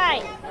what's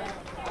right.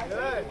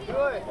 Good,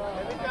 good.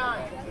 Every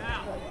time.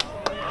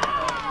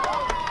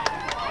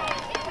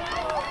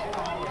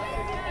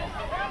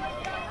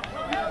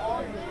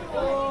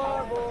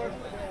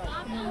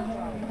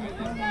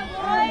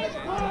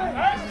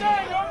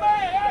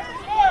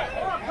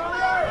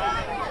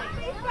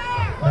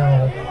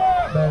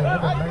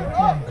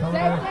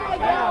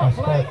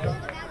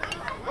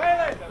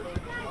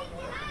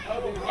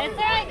 It's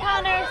all right,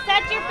 Connor.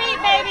 Set your feet,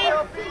 baby.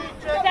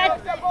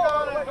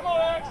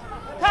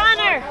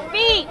 Connor,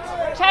 feet.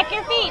 Check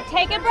your feet.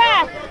 Take a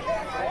breath.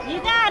 You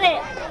got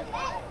it.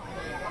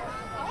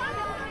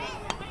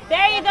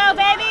 There you go,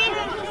 baby.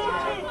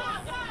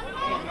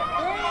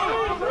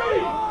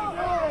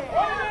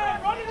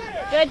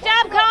 Good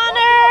job,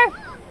 Connor.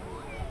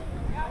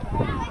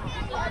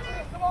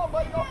 Come on,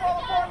 buddy. Don't fall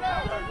apart now.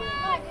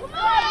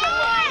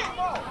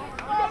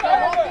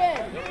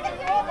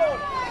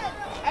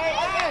 Hey,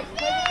 Ash,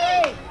 take it there.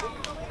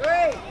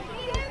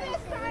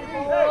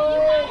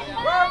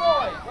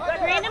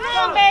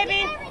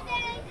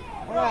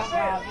 Now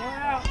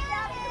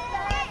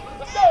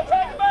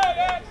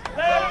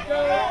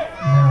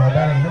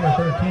batting number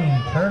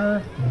 13, Turner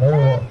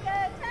Moore.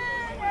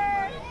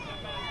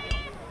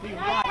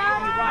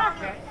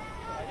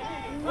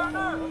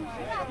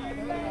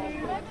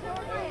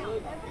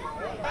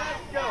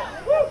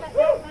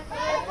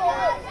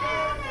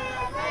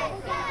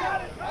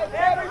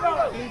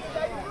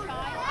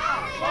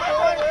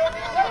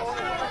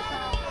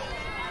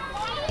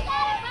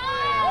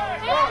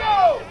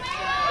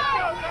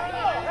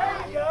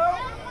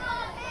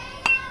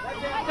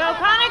 Go,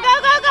 Connor, go,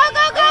 go, go,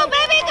 go, go,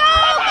 baby, go,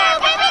 go,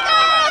 baby,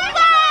 go,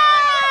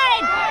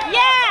 slide!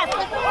 Yes!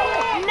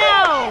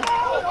 No!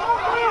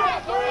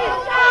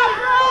 Go,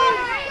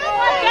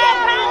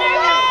 Connor,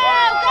 go!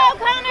 Go,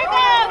 Connor,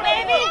 go,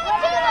 baby!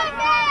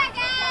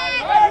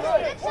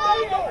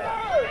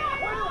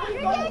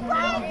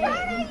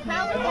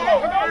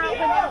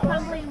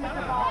 Fumbling with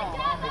the ball.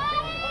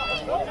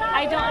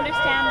 I don't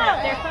understand that.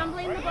 They're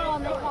fumbling the ball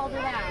and they called it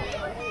out.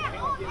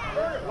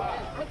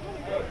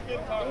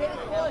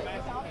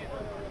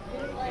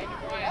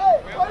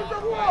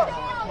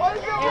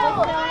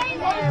 Now batting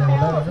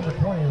number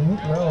 20,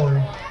 Luke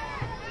Lowry.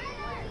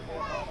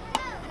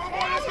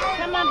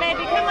 Come on,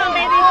 baby, come on,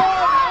 baby.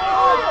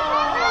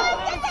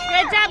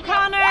 Good job,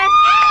 Connor.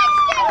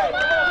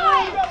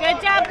 Good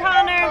job,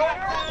 Connor.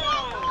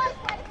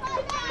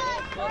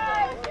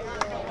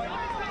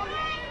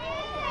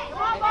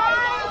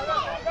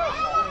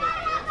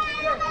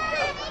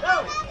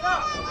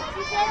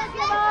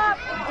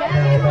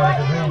 Now back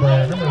to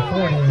Greenbrier, number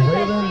 40,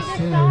 Waylon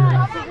Sears.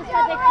 She just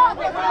said they called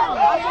it wrong.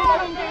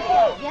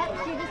 Yep,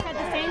 she just said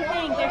the same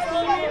thing. They're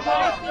seeing it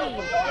live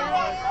feed.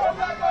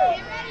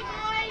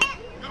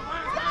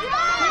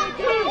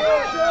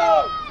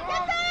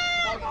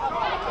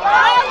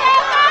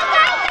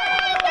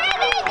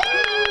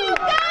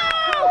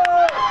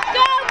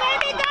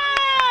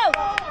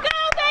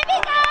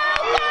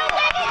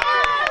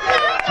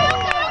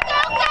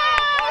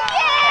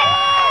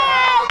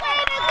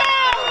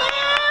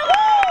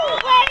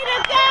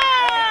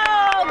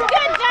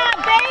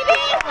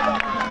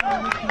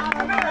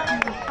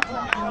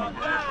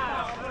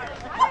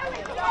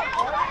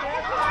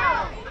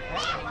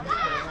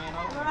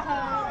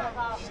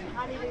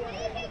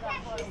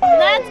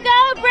 Let's go,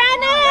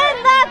 Brennan!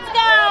 Let's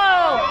go!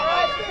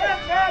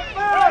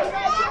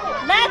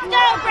 Let's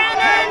go,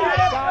 Brennan!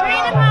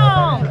 Bring him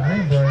home!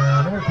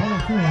 Greenbrier, number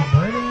 22,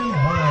 Brennan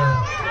Hall.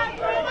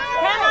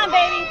 Come on,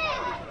 baby!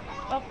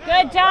 Oh,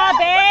 good job,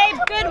 babe!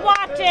 Good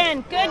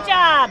watching! Good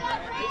job! Go,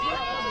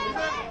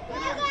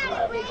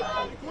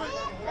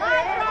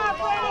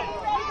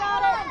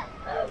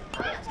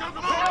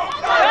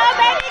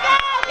 baby, go!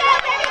 Go,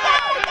 baby, go!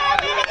 Go,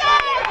 baby, go!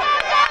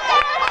 Go, go,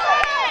 go!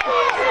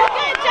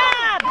 Good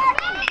job!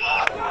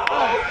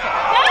 Go!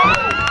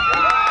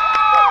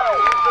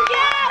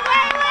 Yeah,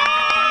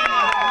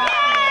 Waylon!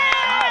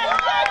 Yeah!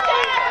 Good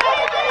job,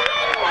 baby!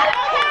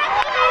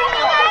 Good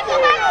job!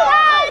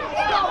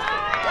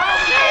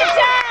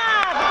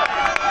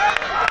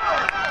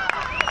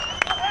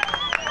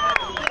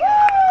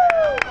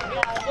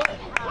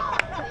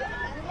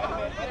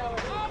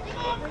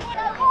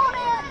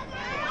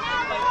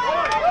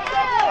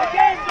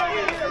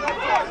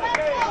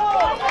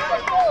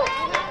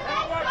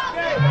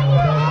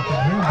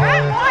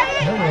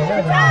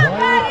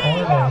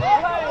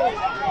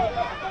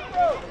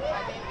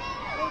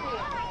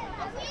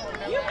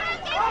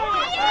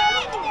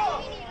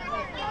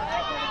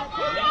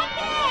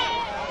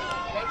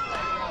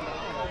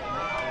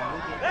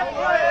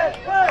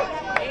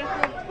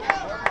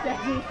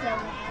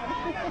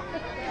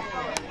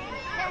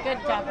 Good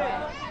job,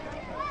 Greg.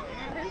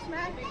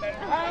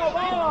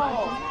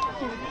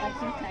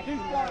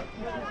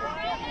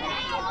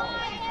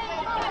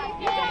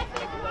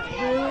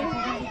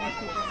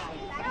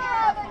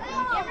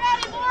 Get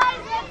ready,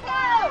 boys. Let's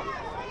go.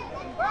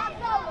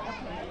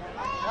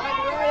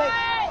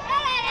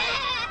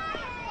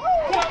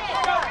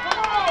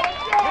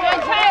 Good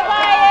try,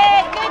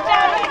 Wyatt. Good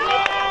job,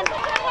 again.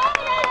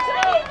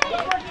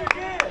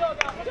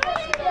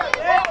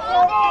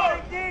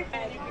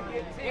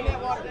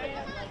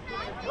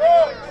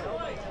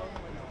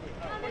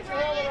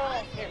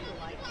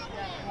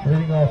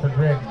 Leading off for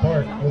Gregg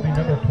Park will be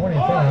number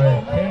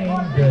 25, Kane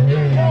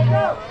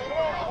DeHaye.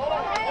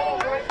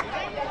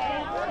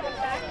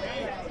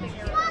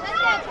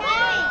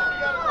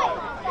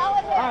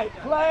 Alright,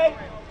 play.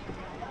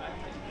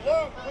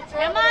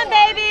 Come on,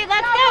 baby.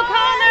 Let's go,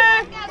 Connor.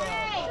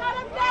 Shut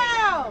him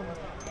down!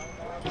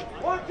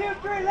 1, 2,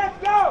 3, let's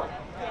go!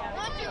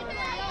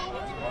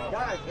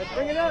 Guys, let's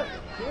bring it up.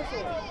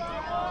 Careful.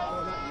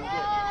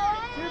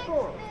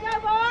 Careful. Let's go,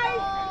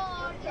 boys!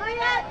 Play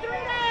that 3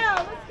 now!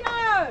 Let's go!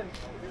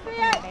 This is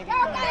it! Go,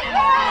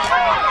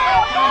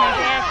 Come on,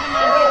 Dad. Come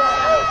on.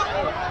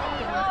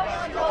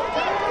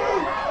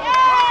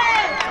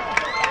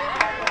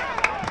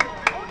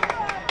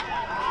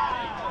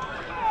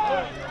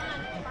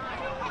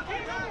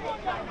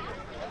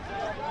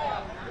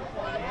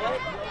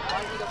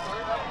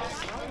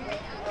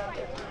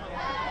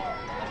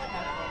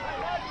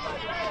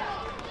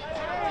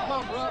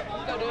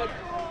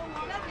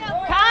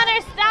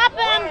 Connor, stop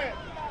him!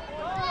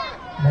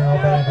 Now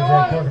batting for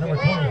Greg Park, number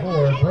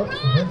 24, Brooks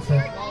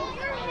Vincent.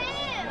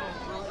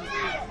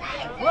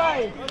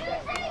 Right.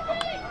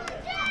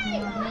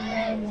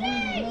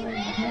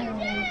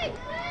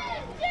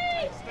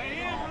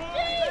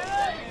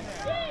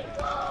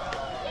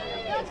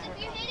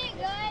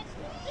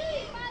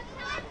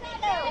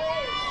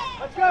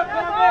 Let's go,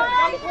 Connor.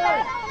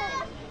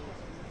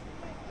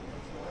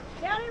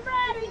 Down and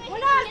ready.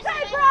 When I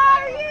say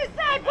Briar, you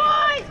say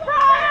boys,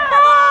 Briar!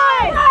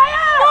 Boys!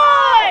 Briar!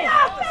 Boys! When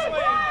I say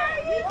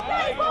Briar, you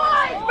say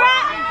boys!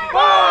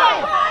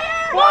 Boys!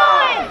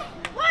 Boys!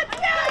 Let's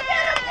go,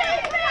 get him,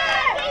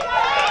 defense!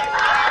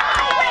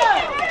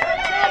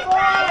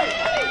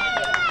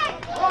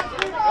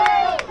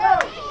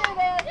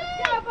 Let's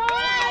go,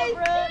 boys!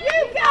 You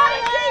got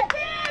it,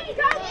 defense!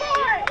 Go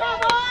for it! Go,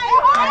 boys!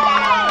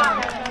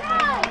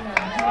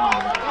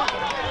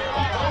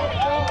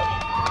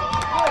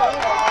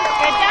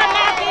 Good job,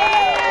 Matthew!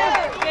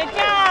 Good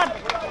job!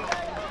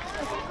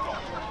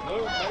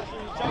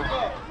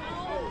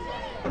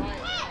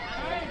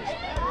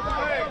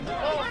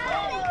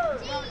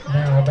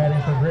 Now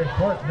batting for Greg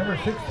Park, number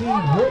 16,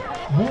 Whoop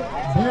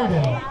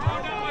Bearden.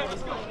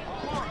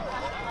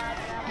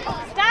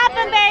 Stop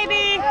him,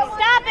 baby!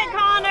 Stop it,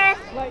 Connor!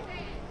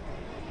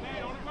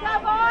 Go,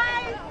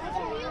 boys!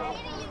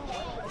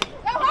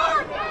 Go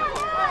hard!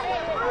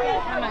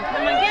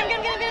 Come on, get him!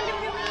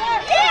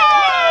 Yeah!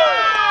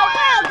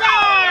 Well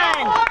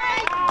done!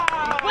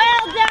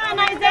 Well done,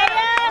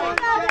 Isaiah!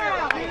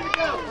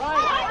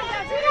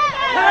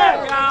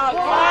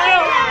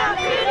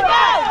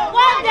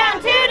 One down,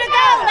 two to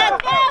go!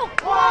 Let's go!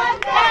 One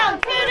down,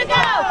 two to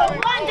go!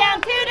 One down,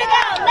 two to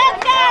go!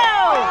 Let's go!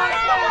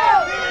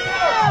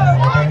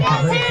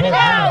 Two to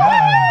go!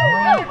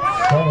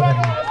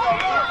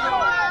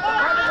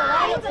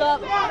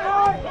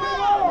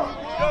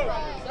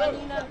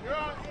 Sullivan.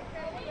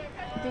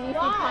 Do you think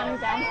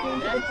Connor's asking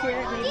for the cheer?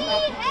 Maybe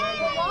not.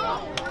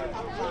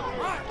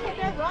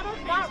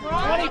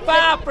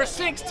 25 for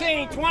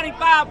 16.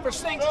 25 for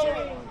 16.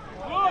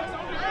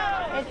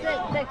 It's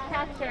the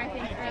catcher, I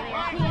think,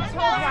 earlier. He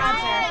told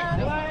Roger.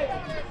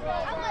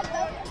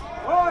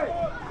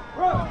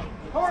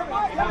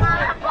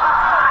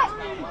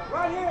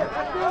 Right here.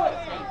 Let's do it.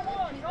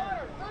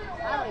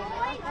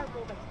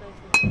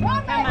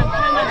 Come on.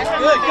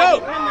 Good. Go.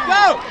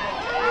 Go.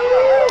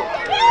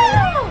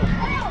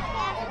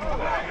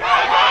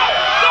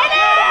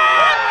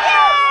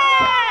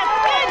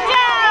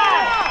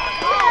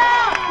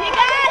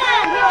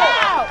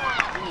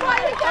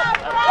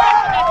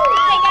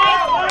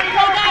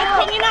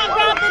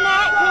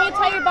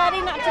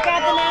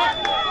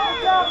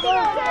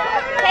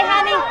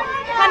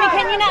 Honey,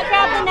 can you not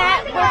grab the net?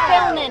 We're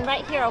filming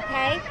right here,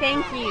 okay?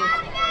 Thank you.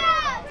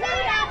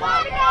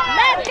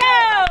 Let's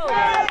go!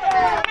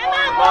 Come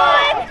on,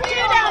 boys! 2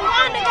 down,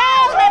 1 to go!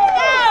 Let's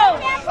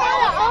go!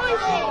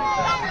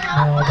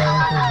 Now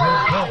batting for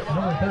Greg Park,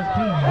 number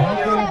 13,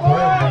 Michael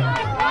Bradley.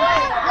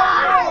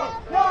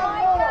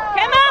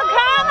 Come on,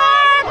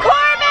 Connor!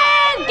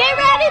 Corbin! Get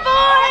ready,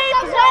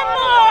 boys!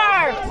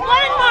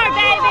 One more,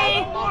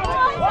 baby!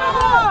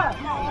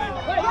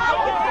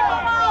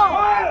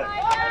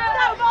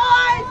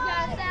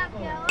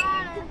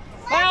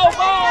 Foul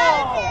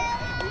ball.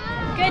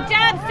 Good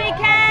job,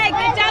 CK!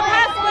 Good job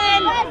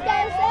hustling!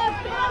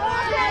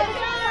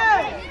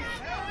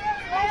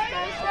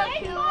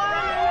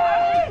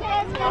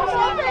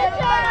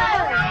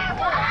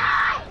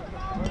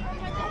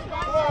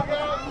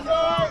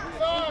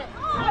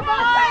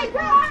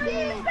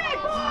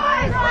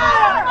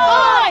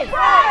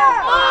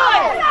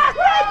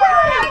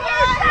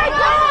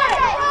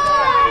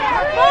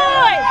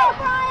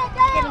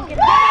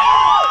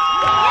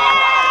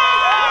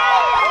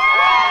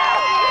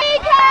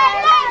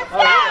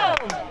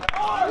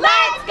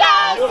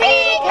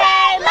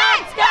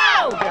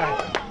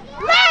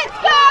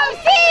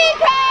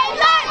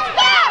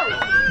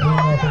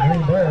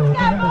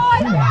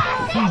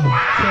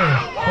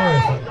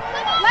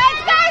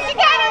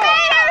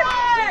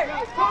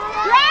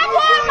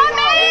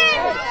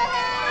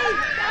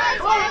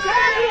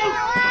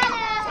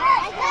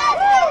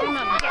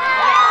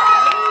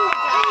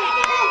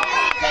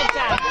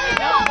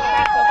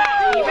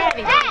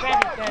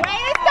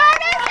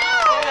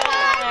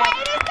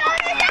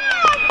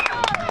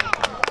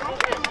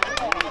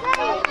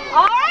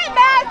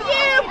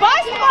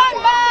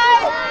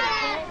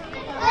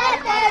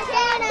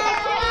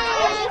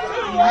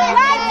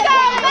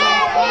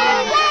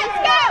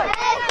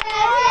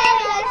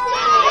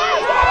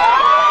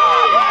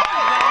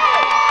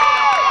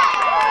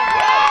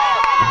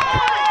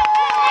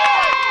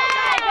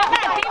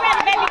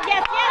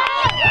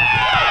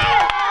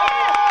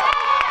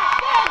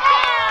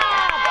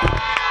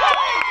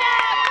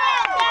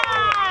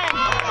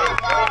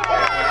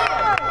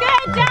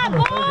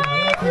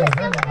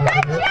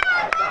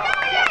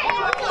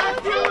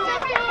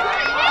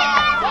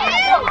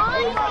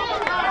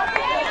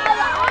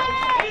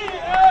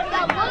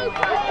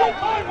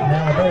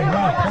 Now, very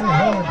nice.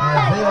 21,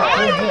 Isaiah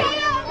Bridget.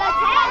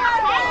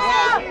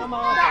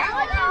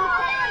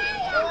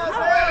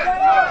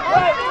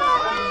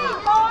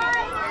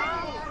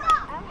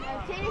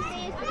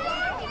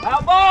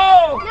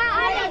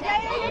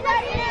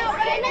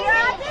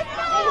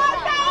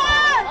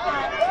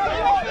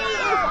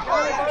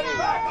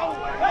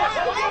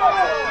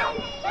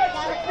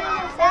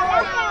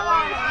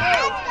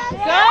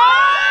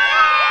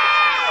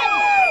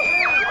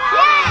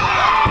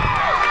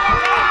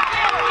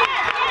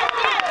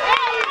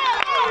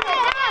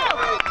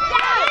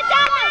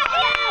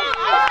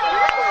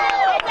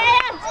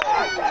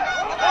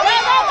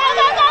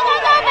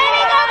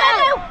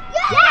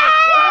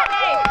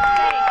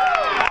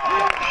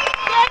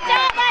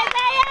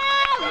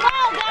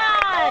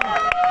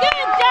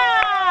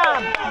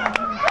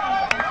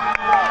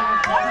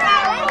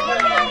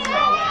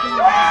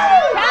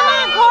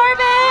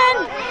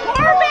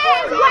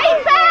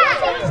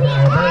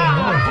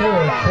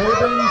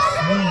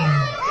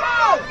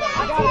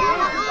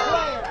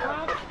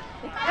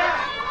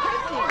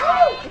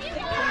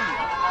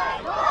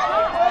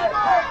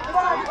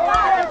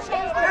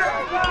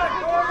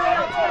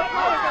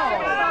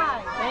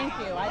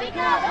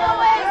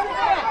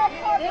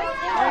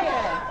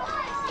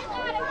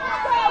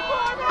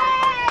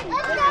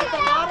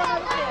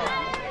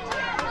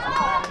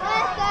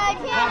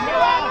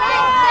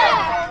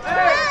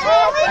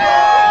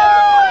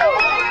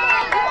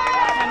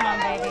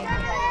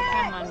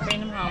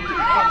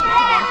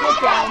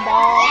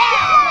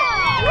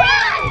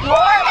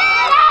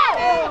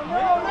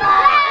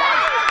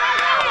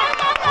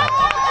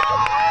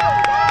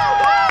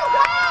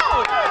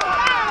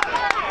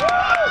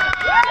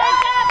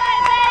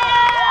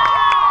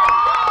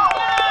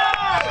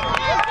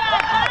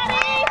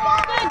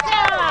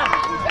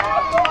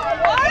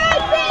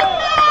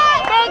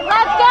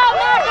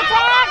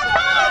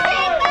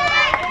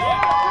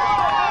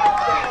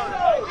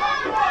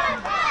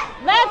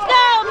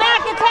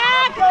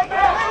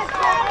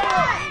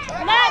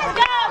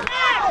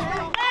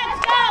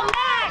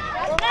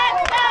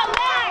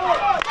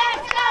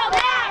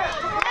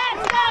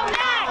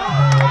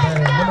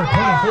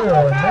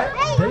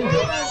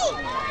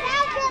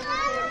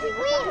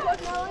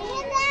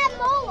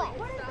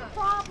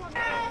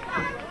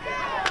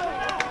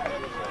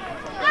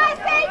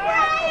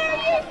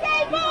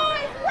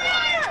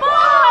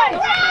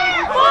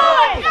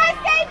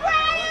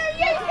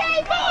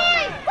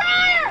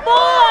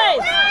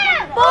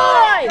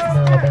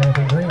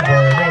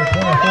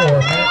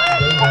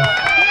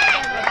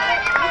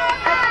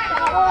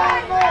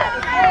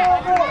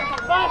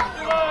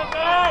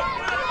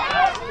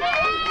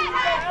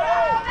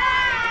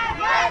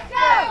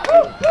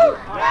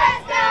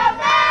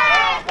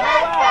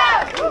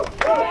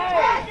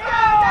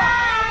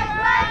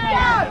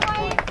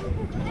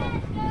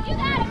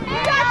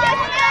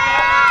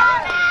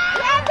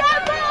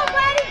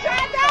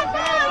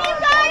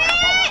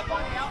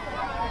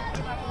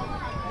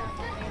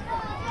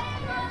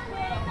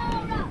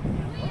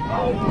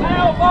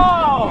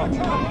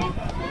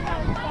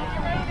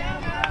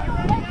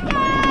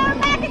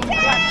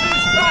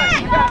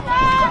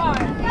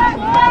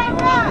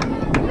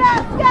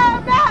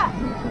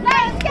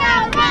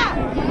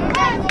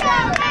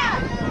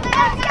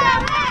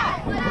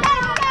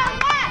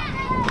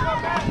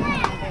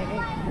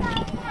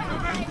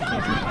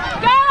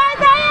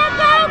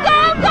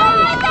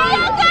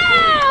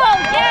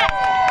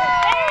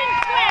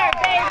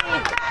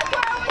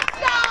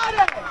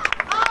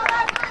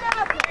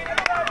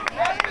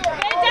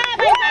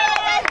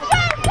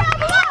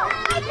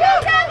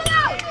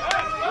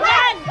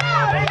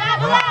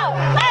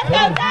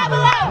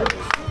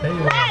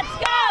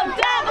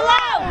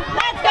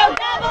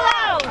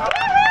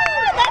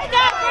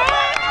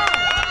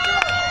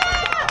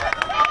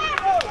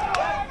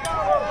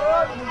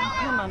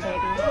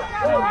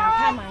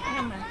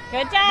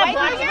 Good job. Wait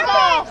for your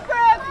pitch,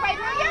 Brooks. Wait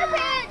for your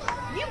pitch.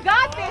 You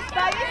got this,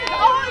 buddy. This is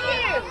all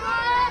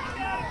you.